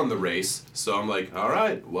 I won the race, so I'm like, all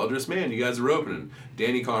right, Well Dressed Man, you guys are opening.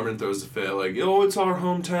 Danny Carmen throws the fit like, oh, it's our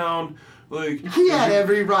hometown. Like He had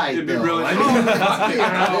every right. It'd be though. really- I mean, let's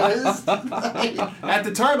be honest. at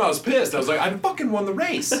the time I was pissed. I was like, I fucking won the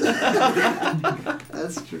race.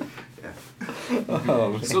 That's true.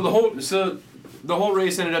 So the whole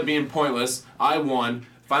race ended up being pointless. I won.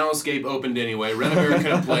 Final Escape opened anyway. Renovera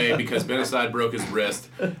couldn't play because Benicide broke his wrist,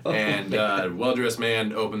 and Well Dressed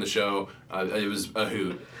Man opened the show. It was a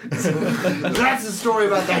hoot. That's the story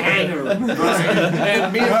about the hangar.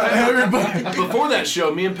 And me and Pepper, before that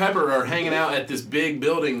show, me and Pepper are hanging out at this big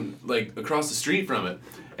building like across the street from it,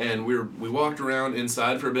 and we walked around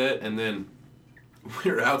inside for a bit, and then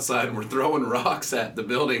we were outside and we're throwing rocks at the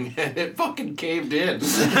building, and it fucking caved in.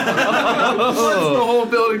 The whole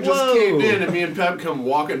building just caved in, and me and Pep come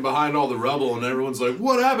walking behind all the rubble, and everyone's like,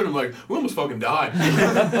 "What happened?" I'm like, "We almost fucking died."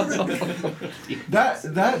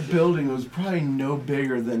 That building was probably no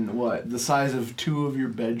bigger than the size of 2 of your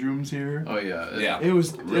bedrooms here. Oh yeah. Yeah, It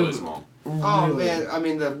was really small. Oh really- man, I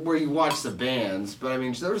mean where you watch the bands, but I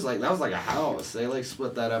mean that was like a house. They like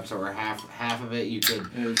split that up so where half of it you could.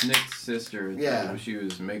 It was Nick's sister. Yeah. She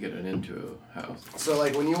was making it into a house. So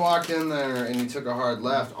like when you walked in there and you took a hard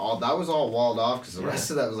left, that was all walled off because the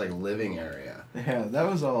rest of that was like living area. Yeah, that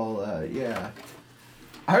was all. Yeah,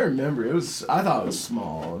 I remember it was. I thought it was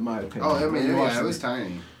small, in my opinion. Oh, I When mean you watched it was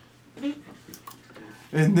tiny.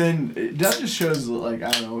 And then that just shows, like,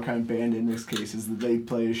 I don't know what kind of band in this case is that they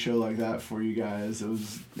play a show like that for you guys. It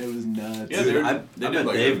was nuts. Yeah, Dude, they're- I they bet did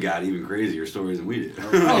like they've a- got even crazier stories than we did.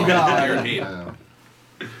 Oh God! Guaranteed.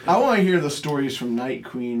 I want to hear the stories from Night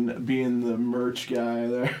Queen being the merch guy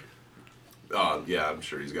there. Oh yeah, I'm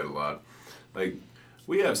sure he's got a lot. Like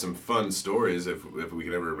We have some fun stories if we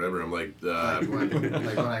can ever remember them. Like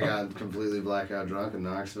when I got completely blackout drunk in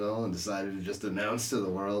Knoxville and decided to just announce to the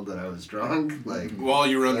world that I was drunk. Like while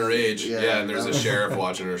you were underage, yeah, and there's a sheriff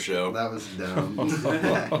watching our show. that was dumb.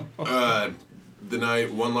 The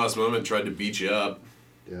night One Lost Moment tried to beat you up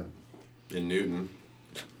Yeah. in Newton.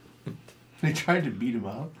 They tried to beat him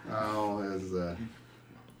up. Oh, it was It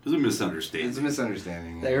was a misunderstanding. it's a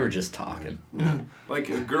misunderstanding. They were just talking. Like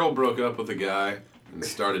a girl broke up with a guy and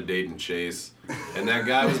started dating Chase, and that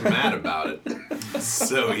guy was mad about it.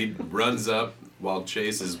 So he runs up while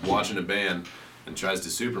Chase is watching a band and tries to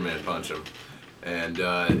Superman punch him, and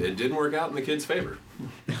it didn't work out in the kid's favor.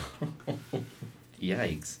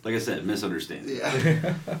 Yikes. Like I said, misunderstanding.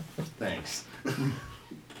 Yeah. Thanks. I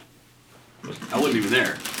wasn't even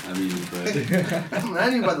there. I mean, but I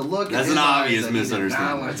knew by the look. That's in his an obvious eyes that he did misunderstanding.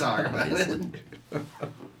 not want to talk about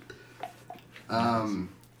it.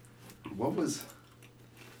 What was?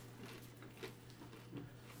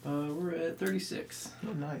 We're at 36.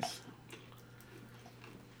 Oh, nice.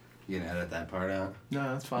 You gonna edit that part out? No,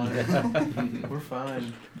 that's fine. We're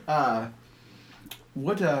fine.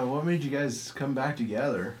 What made you guys come back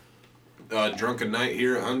together? Drunken night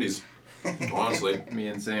here at Hundy's. Honestly, Me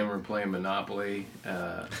and Sam were playing Monopoly.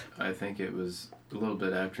 I think it was a little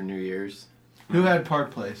bit after New Year's. Who had Park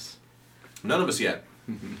Place? none of us yet.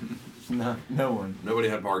 No one. Nobody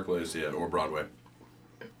had Park Place yet or Broadway.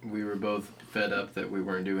 We were both fed up that we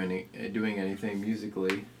weren't doing anything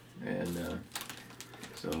musically, and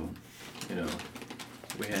so, you know,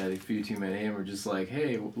 we had a few too many, and we're just like,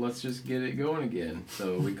 hey, let's just get it going again.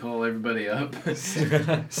 So we call everybody up.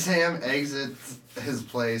 Sam exits his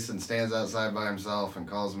place and stands outside by himself and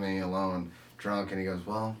calls me alone, drunk, and he goes,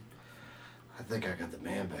 "Well, I think I got the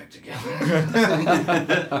band back together."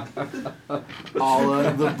 All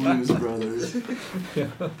of the Blues Brothers.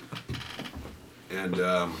 And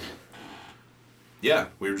yeah,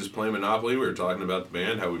 we were just playing Monopoly. We were talking about the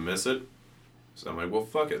band, how we miss it. So I'm like, well,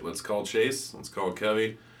 fuck it. Let's call Chase. Let's call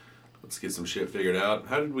Covey. Let's get some shit figured out.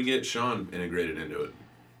 How did we get Sean integrated into it?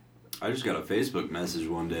 I just got a Facebook message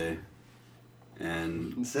one day,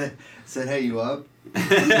 and said, "Hey, you up?" you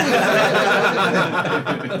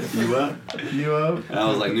up? You up? And I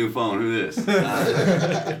was like, new phone, who this?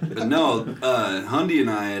 But no, Hundy and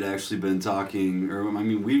I had actually been talking, or I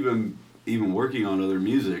mean, we've been even working on other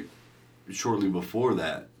music shortly before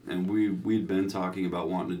that. And we'd been talking about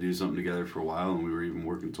wanting to do something together for a while, and we were even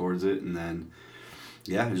working towards it. And then,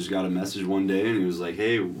 yeah, I just got a message one day, and he was like,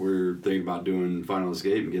 hey, we're thinking about doing Final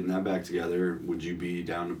Escape and getting that back together. Would you be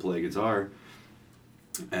down to play guitar?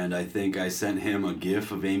 And I think I sent him a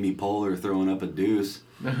gif of Amy Poehler throwing up a deuce.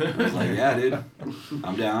 I was like, yeah, dude,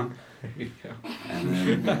 I'm down. There you go. And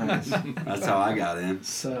then that's how I got in.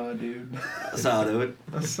 Saw, dude. That's how I do it.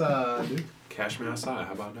 Saw, dude. Cash Me Outside,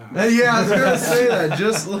 how about that? Hey, yeah, I was gonna say that.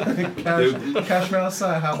 Just like cash me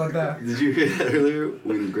outside. How about that? Did you hear that earlier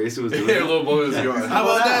when Grayson was doing Yeah, it? little boy was going, How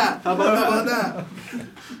about that? How about that?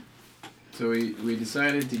 So we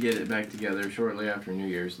decided to get it back together shortly after New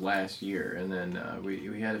Year's last year, and then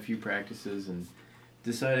we had a few practices and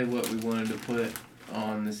decided what we wanted to put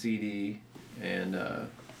on the CD, and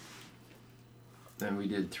then we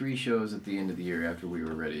did 3 shows at the end of the year after we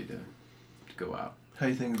were ready to go out. How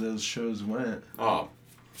do you think those shows went? oh.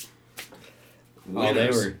 Oh, they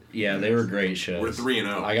Winners. were great shows. We're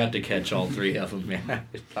 3-0. I got to catch all 3 of them, man.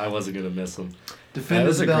 I wasn't gonna miss them. Defended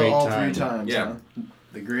was the a belt great all time. 3 times. Yeah. Huh?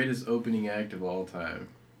 The greatest opening act of all time.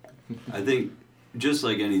 I think just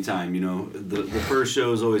like any time, you know, the first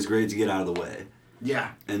show is always great to get out of the way.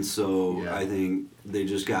 Yeah. And so Yeah. I think they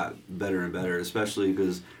just got better and better, especially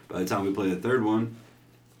because by the time we played the third one,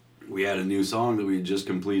 we had a new song that we had just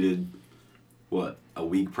completed, what, a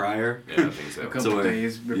week prior? Yeah, I think so. A couple So,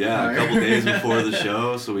 days before. Yeah, a couple days before the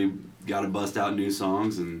show, so we got to bust out new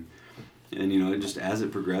songs, and you know, just as it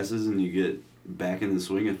progresses and you get back in the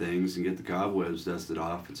swing of things and get the cobwebs dusted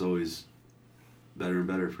off, it's always better and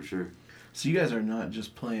better for sure. So you guys are not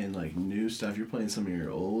just playing like new stuff. You're playing some of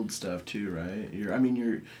your old stuff too, right? You're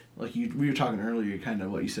like we were talking earlier. You kind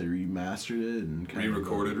of what you said, remastered it and kind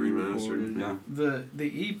Re-recorded, of remastered. Yeah. The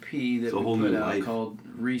EP that It's a we whole put new out life. called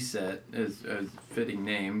Reset is a fitting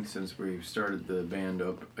name since we started the band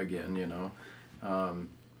up again, you know.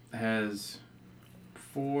 Has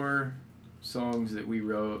 4 songs that we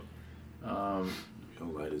wrote He'll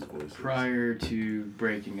light his voice. prior to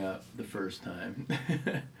breaking up the first time.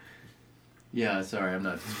 Yeah, sorry, I'm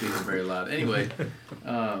not speaking very loud. Anyway,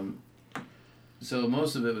 so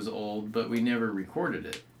most of it was old, but we never recorded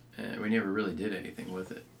it. And we never really did anything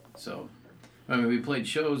with it. So, I mean, we played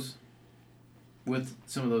shows with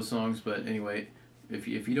some of those songs, but anyway, if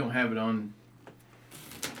you don't have it on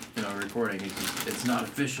recording. It's not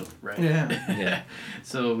official, right? Yeah. Yeah.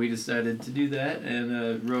 So we decided to do that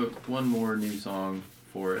and wrote one more new song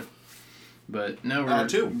for it. But now we're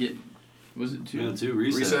two. Was it two? Yeah, too.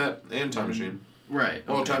 Reset. and Time Machine. Right.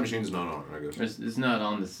 Well, okay. Time Machine's not on it, I guess. It's not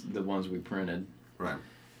on the ones we printed. Right.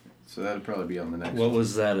 So that'll probably be on the next What one.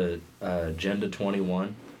 was that? Agenda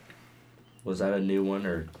 21? Was that a new one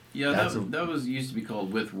or? Yeah, That's that was used to be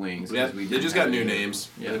called With Wings. 'cause Yeah, we they didn't just have got new any- names.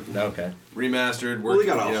 Yeah. Okay. Remastered. Well, they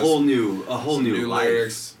got a whole new some new life.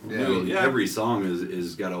 lyrics. Yeah. I mean, Yeah. every song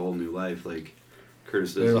is got a whole new life. Like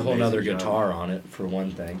Curtis does There's a an whole amazing nother job. guitar on it for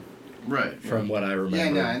one thing, Right. from what I remember. Yeah,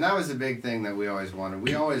 no, and that was the big thing that we always wanted.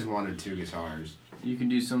 We always wanted 2 guitars. You can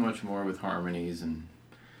do so much more with harmonies and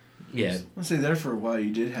Yeah. I'll say there for a while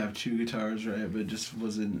you did have 2 guitars, right? But it just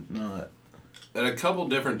wasn't not. At a couple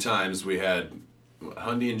different times, we had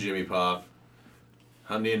Hundy and Jimmy Pop,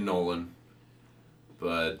 Hundy and Nolan,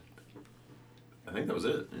 but I think that was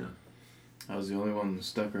it. Yeah. I was the only one who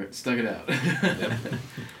stuck it out.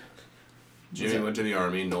 Jimmy went to the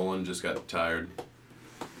Army. Nolan just got tired.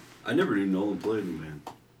 I never knew Nolan played in the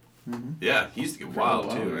band. Yeah, he used to get For a wild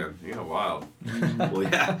while, too, yeah. man. He got wild. Well,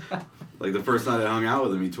 yeah. Like the first night I hung out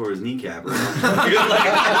with him, he tore his kneecap. Or something.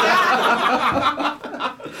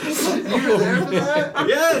 You were there for that?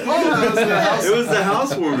 Yeah, it was the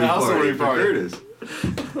housewarming Housewarming party for party. Curtis.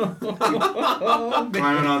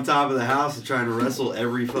 Climbing on top of the house and trying to wrestle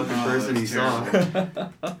every fucking person he saw.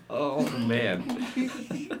 Oh man.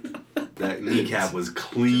 That kneecap was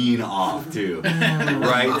clean off too,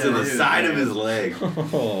 right to the side of his leg.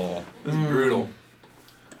 Oh. It was brutal.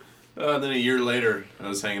 Then a year later, I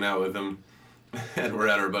was hanging out with him, and we're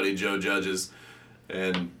at our buddy Joe Judge's,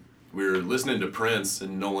 and we were listening to Prince,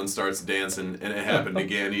 and Nolan starts dancing, and it happened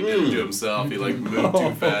again. He did it to himself. He like moved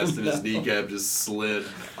too fast, and his kneecap just slid.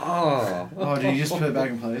 Oh. Oh, did you just put it back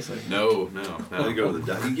in place? Like, No. You go to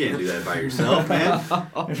the you can't do that by yourself, man.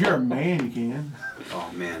 if you're a man, you can. Oh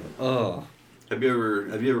man, Oh. have you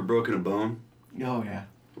ever broken a bone? Oh yeah.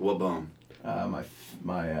 What bone? My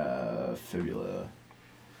fibula,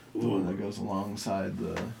 the one that goes alongside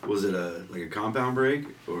the. Was it like a compound break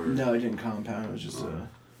or? No, it didn't compound. It was just a.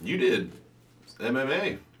 You did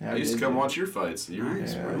MMA. Yeah, I used to did, come yeah. watch your fights.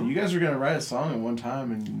 Nice, Yeah, bro. you guys were gonna write a song at one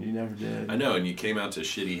time and you never did. I know, and you came out to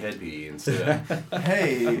Shitty Head Pee instead.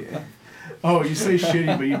 Hey. Oh, you say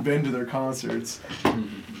shitty, but you've been to their concerts.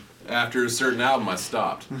 After a certain album, I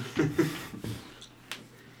stopped.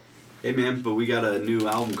 Hey man, but we got a new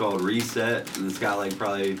album called Reset, and it's got like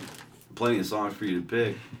probably plenty of songs for you to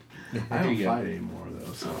pick. I don't fight anymore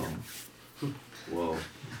though, so. Whoa.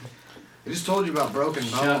 I just told you about broken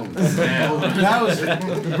bones. That was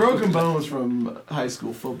the broken bone was from high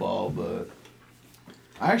school football, but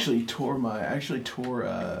I actually tore my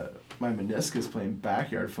meniscus playing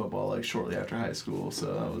backyard football like shortly after high school,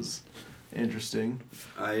 so that was interesting.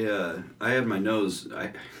 I had my nose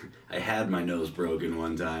I had my nose broken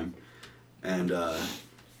one time, and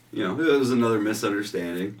it was another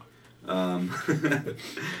misunderstanding.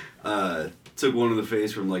 Took one in the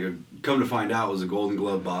face from come to find out was a Golden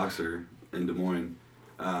Glove boxer in Des Moines.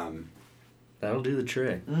 That'll do the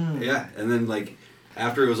trick. Yeah, and then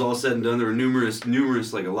after it was all said and done, there were numerous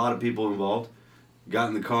a lot of people involved. Got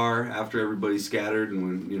in the car after everybody scattered,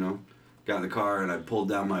 and got in the car and I pulled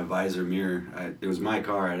down my visor mirror. It was my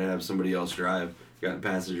car. I had to have somebody else drive. Got in the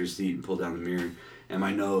passenger seat and pulled down the mirror, and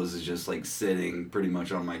my nose is just sitting pretty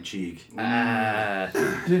much on my cheek.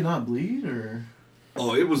 Did it not bleed or?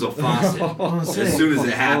 Oh, it was a faucet as soon as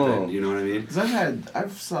it happened. You know what I mean? Because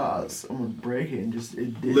I've saw someone break it and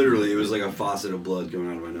it did. Literally, it was like a faucet of blood coming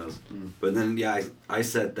out of my nose. But then, I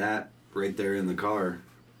set that right there in the car,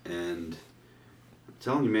 and I'm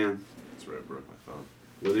telling you, man, That's where I broke my thumb.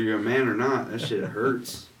 whether you're a man or not, that shit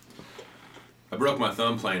hurts. I broke my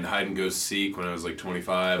thumb playing hide and go seek when I was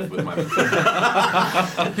 25 with my.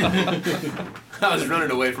 I was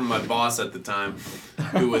running away from my boss at the time,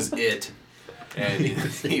 who was it, and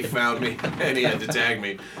he found me and he had to tag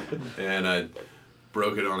me, and I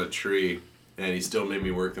broke it on a tree, and he still made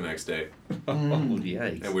me work the next day. Oh,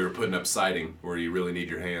 yikes. And we were putting up siding where you really need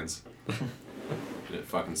your hands, and it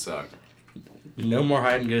fucking sucked. No more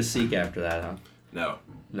hide and go seek after that, huh? No,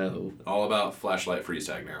 No. all about flashlight freeze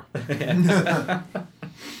tag now.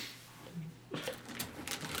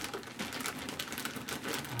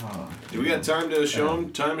 Do we got time to show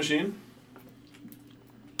him Time Machine?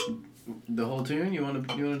 The whole tune? You wanna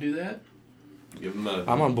do that? Give him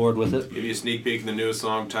I'm on board with it. give you a sneak peek of the newest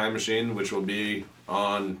song, Time Machine, which will be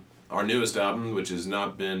on our newest album, which has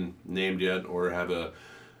not been named yet or have a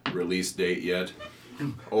release date yet.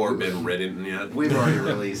 or been written yet. We've already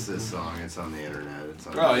released this song. It's on the internet. It's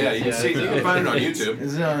on Oh yeah, you can see. You can find it on YouTube.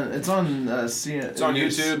 Is it on? It's on. It's on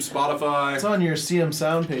YouTube, Spotify. It's on your CM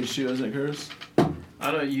Sound page too, isn't it, Curtis? I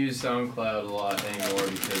don't use SoundCloud a lot anymore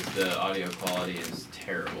because the audio quality is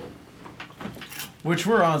terrible. Which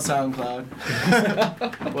we're on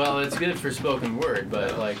SoundCloud. Well, it's good for spoken word,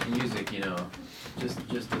 but like music, just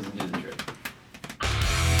doesn't do the trick.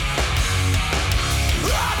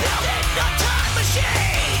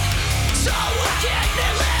 So we can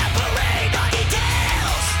elaborate on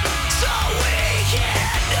details, so we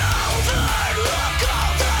can overlook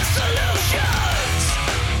all the solutions.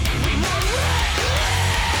 We were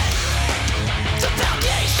reckless, the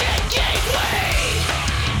foundation gateway.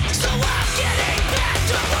 So I'm getting back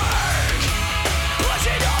to work,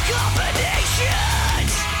 pushing all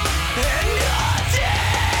combinations and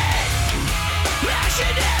nothing.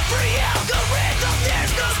 Mashing every algorithm,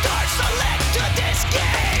 there's no start select to this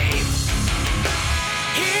game.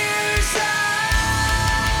 Here's a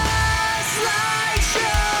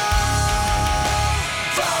slideshow.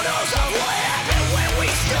 Photos of what happened when we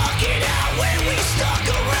stuck it out, when we stuck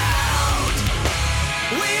around.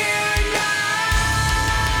 We're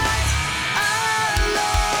not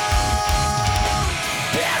alone.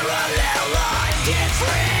 Parallel on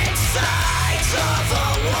different sides of a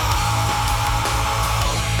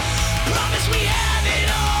wall. Promise we have it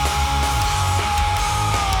all.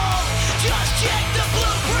 Just check the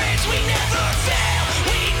blueprints. We never fail.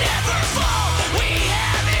 We never fall. We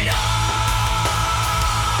have it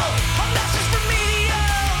all. A message from media.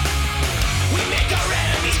 We make our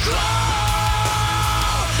enemies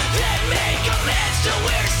crawl. Then make amends till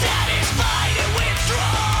we're satisfied and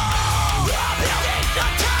withdraw. I'm building a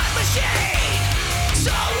time machine,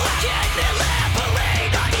 so I can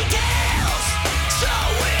elaborate on details, so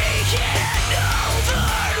we can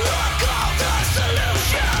overlook all the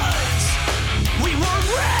solutions. We were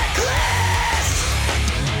reckless,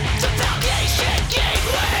 the foundation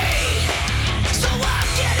gateway. So I'm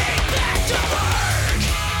getting back to work,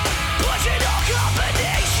 pushing all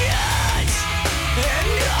combinations and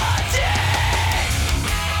nothing.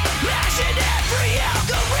 Mashing every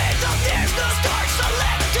algorithm, there's no start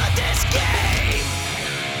select to this game.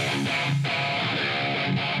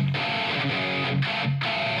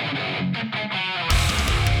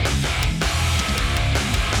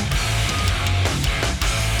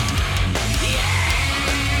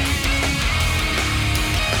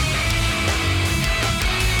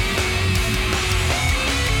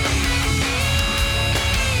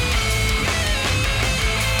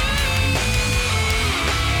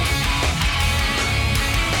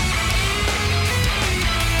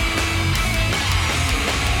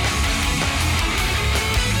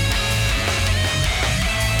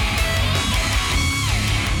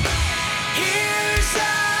 Here's a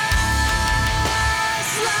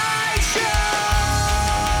slideshow.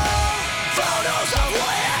 Photos of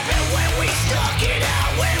what happened when we stuck it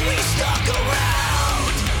out, when we stuck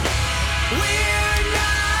around. We're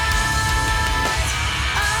not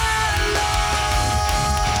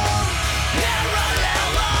alone.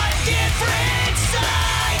 Parallel on different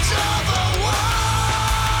sides of a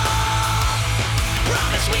wall.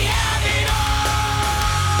 Promise we have it all.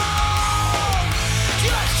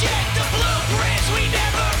 Just check the blueprints. We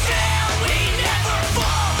never fail. We never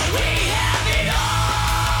fall. We have it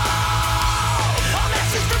all. A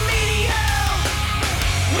message from media.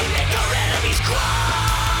 We make our enemies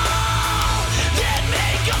crawl. Then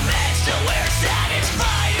make amends till we're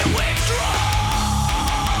satisfied and withdraw.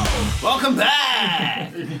 Welcome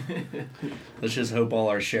back. Let's just hope all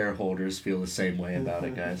our shareholders feel the same way about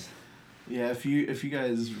it, guys. Yeah, if you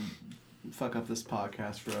guys fuck up this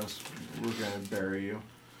podcast for us, we're gonna bury you.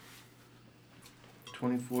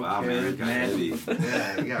 24 Wow, man, it karat got man. heavy.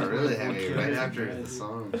 Yeah, it got really heavy right after the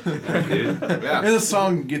song. Dude, Yeah. And the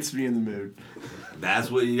song gets me in the mood. that's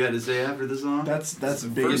what you had to say after the song? That's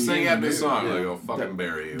baby. First thing after the song, Yeah. like, I'll fucking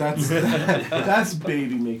bury you. That's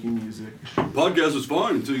baby making music. Podcast was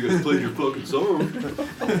fine until you guys played your fucking song.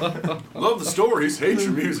 Love the stories, hate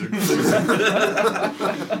your music.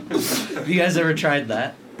 Have you guys ever tried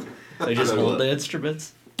that? They just hold the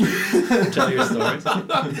instruments, tell your stories.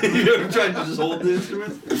 You ever tried to just hold the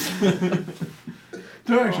instruments?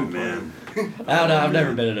 They're Oh, actually man. I don't know. I've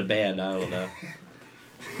never been in a band. I don't know.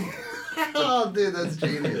 Oh, dude, that's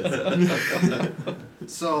genius.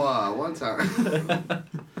 So, one time.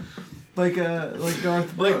 like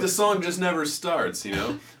Darth. Like the song just never starts, you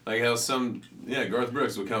know? Like how some Yeah, Garth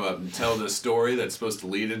Brooks will come up and tell this story that's supposed to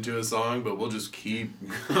lead into a song, but we'll just keep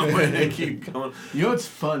going and keep going. You know what's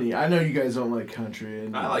funny? I know you guys don't like country,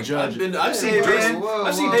 and I like. judge. I've seen Hey, Dirks. man.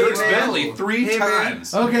 I've seen Whoa, Dirks man. Bentley 3 Hey, man.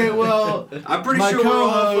 times. Okay, well, I'm pretty my sure we're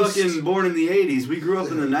all co-host- fucking born in the 80s. We grew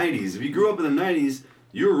up in the 90s. If you grew up in the 90s,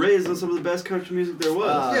 you were raised on some of the best country music there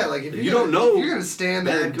was. Yeah, like if You you're don't gonna, know if you're gonna stand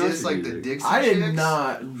there and bad diss like country the music. Dixie I did Chicks.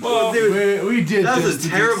 not. Well, dude, we did. that was diss a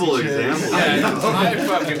the terrible Dixie Chicks. example. Yeah, I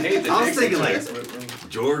fucking hate the I was Dixie thinking like Chicks.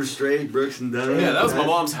 George Strait, Brooks and Dunn. Yeah, that was my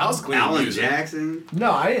mom's house cleaning Alan music. Jackson.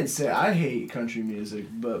 No, I didn't say I hate country music,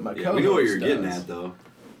 but my Yeah, co-host we know what you're does. getting at though.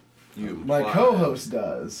 You My imply. co-host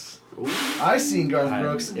does. Ooh, I seen Garth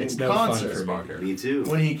Brooks It's in no fun concert for me. me too.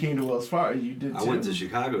 when he came to Wells Fargo. You did too. I went to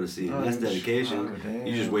Chicago to see him. Oh, That's you went to dedication. Chicago, damn.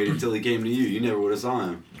 You just waited till he came to you. You never would have saw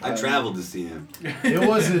him. I traveled to see him. It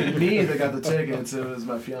wasn't me that got the tickets. It was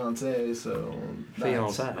my fiance. So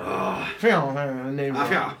Fiance. Fiance. Name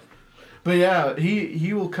wrong. But yeah,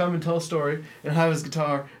 he will come and tell a story and have his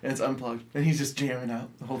guitar and it's unplugged and he's just jamming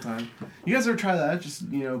out the whole time. You guys ever try that? Just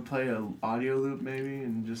play a audio loop maybe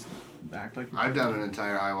and just act like. I've done an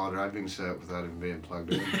entire Highwall driving set without even being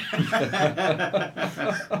plugged in.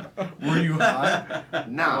 Were you high?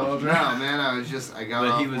 No, man. I got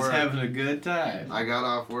But off he was work. having a good time. I got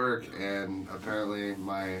off work and apparently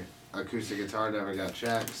my acoustic guitar never got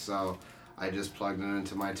checked, so I just plugged it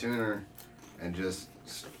into my tuner and just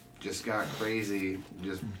got crazy,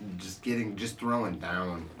 just throwing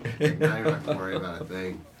down. Like, not even have to worry about a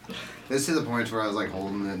thing. It's to the point where I was like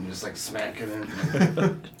holding it and just like smacking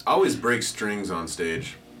it. I always break strings on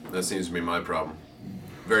stage. That seems to be my problem.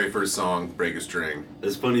 Very first song, break a string.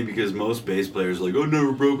 It's funny because most bass players are like, I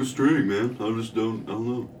never broke a string, man. I don't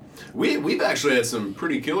know. We've actually had some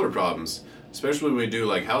pretty killer problems, especially when we do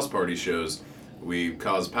like house party shows. We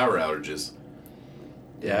cause power outages.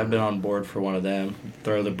 Yeah, I've been on board for one of them.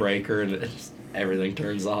 Throw the breaker and everything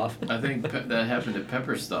turns off. I think that happened at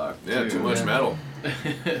Pepperstock. Yeah, too much metal.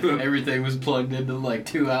 Everything was plugged into like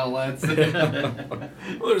 2 outlets. Well,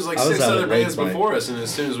 there's like I was 6 out other at Lake bands Mike. before us, and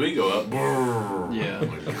as soon as we go up, brrr. Yeah.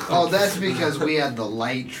 Oh, that's because we had the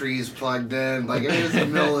light trees plugged in. Like it was the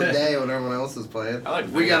middle of the day when everyone else was playing. I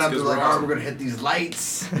like we got bands up to 'cause like, we're oh, awesome. we're gonna hit these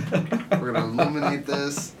lights. We're gonna illuminate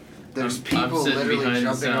this. There's I'm people sitting literally behind the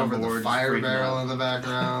jumping over the soundboard, fire freaking barrel out. in the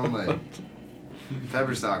background. Like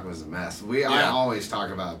Pepperstock was a mess. I Yeah. always talk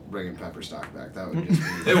about bringing Pepperstock back. That would just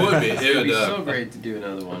be. It would be. It It'd would. be so great to do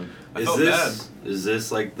another one. I felt bad. Is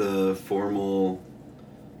this like the formal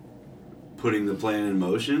putting the plan in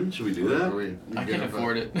motion? Should we do that? I can't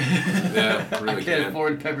afford it. Yeah, I really can't can't.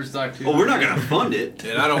 afford Pepperstock too. Well, we're not gonna fund it.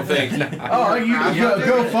 And I don't think. Oh, you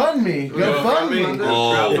go fund me. Go fund me.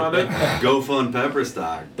 Oh, Crowdfunded. go fund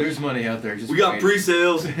Pepperstock. There's money out there. Just We got wait.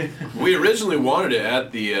 pre-sales. We originally wanted it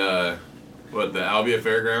at the the Albia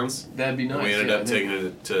Fairgrounds. That'd be nice. We ended yeah, up taking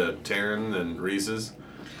it to Taryn and Reese's,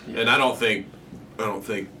 and I don't think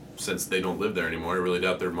since they don't live there anymore, I really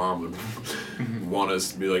doubt their mom would want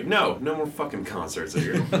us to be like, no more fucking concerts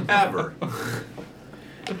here ever.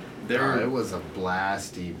 It was a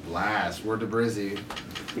blasty blast. Word to Brizzy.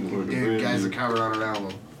 Dude, guys are covering on an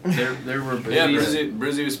album. There were Yeah, babies.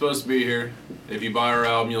 Brizzy was supposed to be here. If you buy our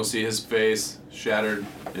album, you'll see his face shattered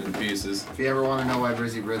into pieces. If you ever want to know why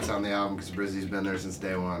Brizzy Britt's on the album, because Brizzy's been there since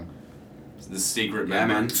day one. It's the secret Yeah,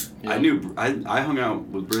 member. man. Yeah. I hung out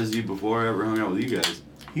with Brizzy before I ever hung out with you guys.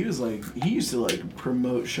 He used to like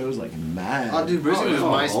promote shows like mad. Oh, dude, Brizzy was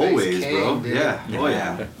Oh, MySpace always, king, bro. dude. Yeah. Oh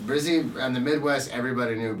yeah. Brizzy, and the Midwest,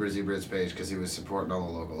 everybody knew Brizzy Britt's page because he was supporting all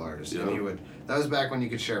the local artists. And Yeah. he would. That was back when you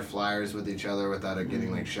could share flyers with each other without it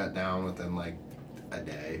getting like shut down within like a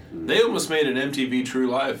day. They almost made an MTV True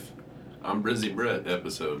Life I'm Brizzy Britt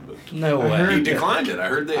episode, but No I way. heard he that- declined it. I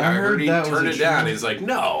heard I heard he that was turned a it down. true- He's like,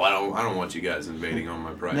 no, I don't want you guys invading on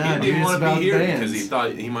my pride. Nah, he dude, didn't it's want to about be here bands. because he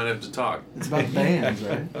thought he might have to talk. It's about the bands,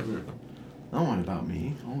 right? I don't want about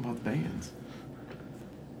me. I want about the bands.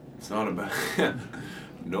 It's not about.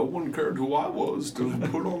 No one cared who I was till they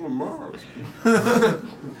put on the mask.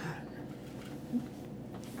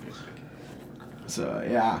 So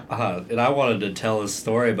yeah. And I wanted to tell a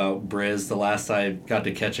story about Briz. The last I got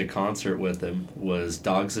to catch a concert with him was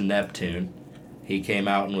Dogs of Neptune. He came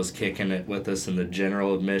out and was kicking it with us in the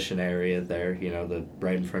general admission area there, the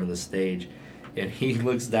right in front of the stage. And he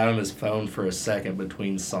looks down at his phone for a second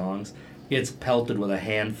between songs. He gets pelted with a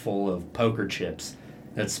handful of poker chips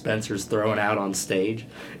that Spencer's throwing out on stage.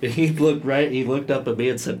 And he looked up at me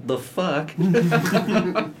and said, "The fuck?"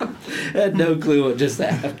 Had no clue what just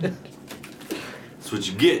happened. That's what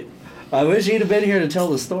you get, I wish he'd have been here to tell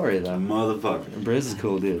the story, though. motherfucker. Briz is a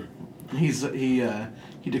cool dude. He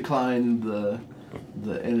declined the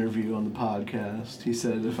the interview on the podcast. He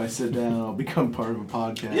said if I sit down, I'll become part of a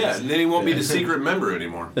podcast. Yeah, and then he won't be the secret member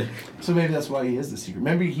anymore. So maybe that's why he is the secret.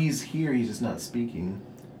 Maybe he's here, he's just not speaking.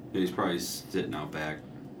 He's probably sitting out back.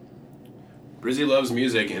 Brizzy loves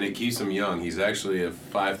music, and it keeps him young. He's actually a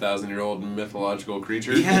 5,000-year-old mythological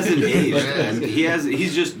creature. He hasn't aged. And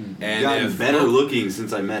he's just gotten better looking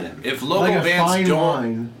since I met him. If local Like a bands fine don't,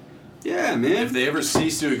 wine. Yeah, man. if they ever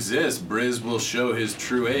cease to exist, Briz will show his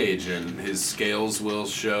true age, and his scales will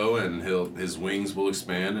show, and his wings will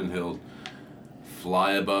expand, and he'll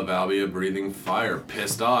fly above Albia breathing fire,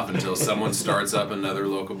 pissed off until someone starts up another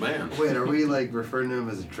local band. Wait, are we like referring to him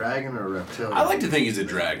as a dragon or a reptilian? I like to think he's a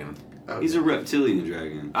dragon. Okay. He's a reptilian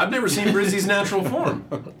dragon. I've never seen Brizzy's natural form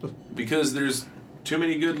because there's too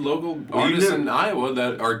many good local artists in Iowa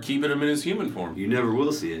that are keeping him in his human form. You never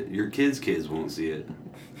will see it. Your kids' kids won't see it.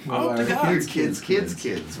 Oh, to God. Your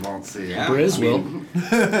kids won't see it. Yeah. Briz will.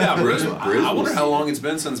 Yeah, Briz. Briz I will wonder how see long it's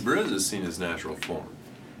been since Briz has seen his natural form.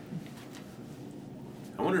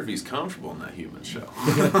 I wonder if he's comfortable in that human shell.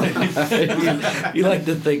 You like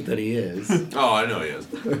to think that he is. Oh, I know he is.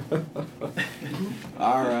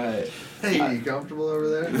 All right. Hey, you comfortable over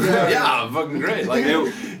there? Yeah, fucking great. Like,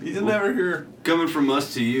 you never hear. Coming from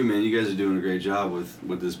us to you, man, you guys are doing a great job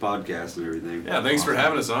with this podcast and everything. Yeah, thanks for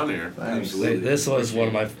having us on here. Absolutely. This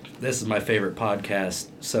is my favorite podcast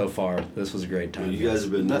so far. This was a great time. You guys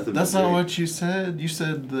have been nothing. That's but not great. what you said. You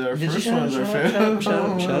said our Did you first shut one up, was our shut up, favorite. shut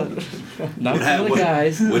up, shut up. Not in front of the What-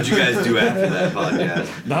 guys. What'd you guys do after that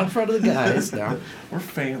podcast? Not in front of the guys. No. We're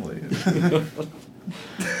family.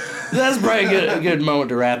 That's probably a good moment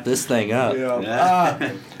to wrap this thing up.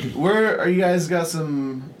 Where are you guys got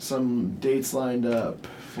some dates lined up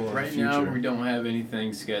for Right the future? now, we don't have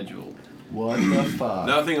anything scheduled. What the fuck?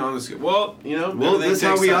 Nothing on the Well, you know. Well, everything that's how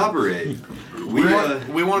takes we time. operate. We want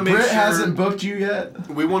to make Britt sure. hasn't booked you yet.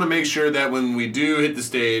 We want to make sure that when we do hit the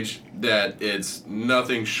stage, that it's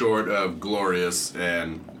nothing short of glorious,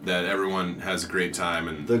 and that everyone has a great time,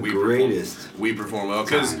 and The greatest we perform well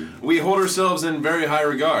because time. we hold ourselves in very high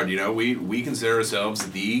regard. You know, we consider ourselves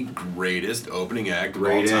the greatest opening act of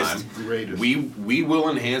all time. Greatest. We will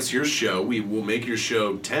enhance your show. We will make your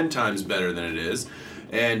show 10 times better than it is,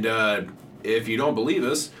 and if you don't believe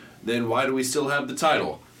us, then why do we still have the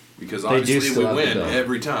title? Because They do obviously still we have the win belt.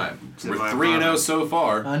 every time. We're my 3-0 so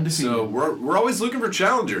far. Undefeated. So we're always looking for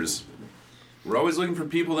challengers. We're always looking for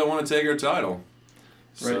people that want to take our title.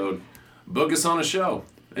 So book us on a show.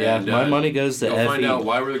 Yeah, and, my money goes to you'll find FE. out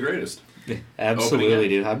why we're the greatest. Absolutely, Opening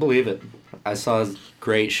dude. I believe it. I saw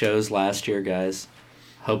great shows last year, guys.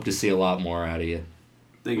 Hope to see a lot more out of you.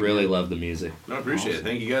 Thank you. Really love the music. No, I appreciate it.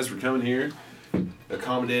 Thank you guys for coming here,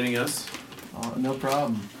 accommodating us. Oh, no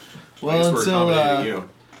problem. I Well, guess we're accommodating you.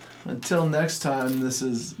 until next time, this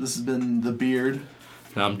has been The Beard.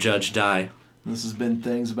 I'm Judge Dye This has been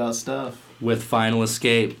Things About Stuff. with Final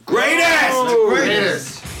Escape. Greatest!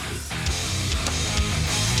 Greatest!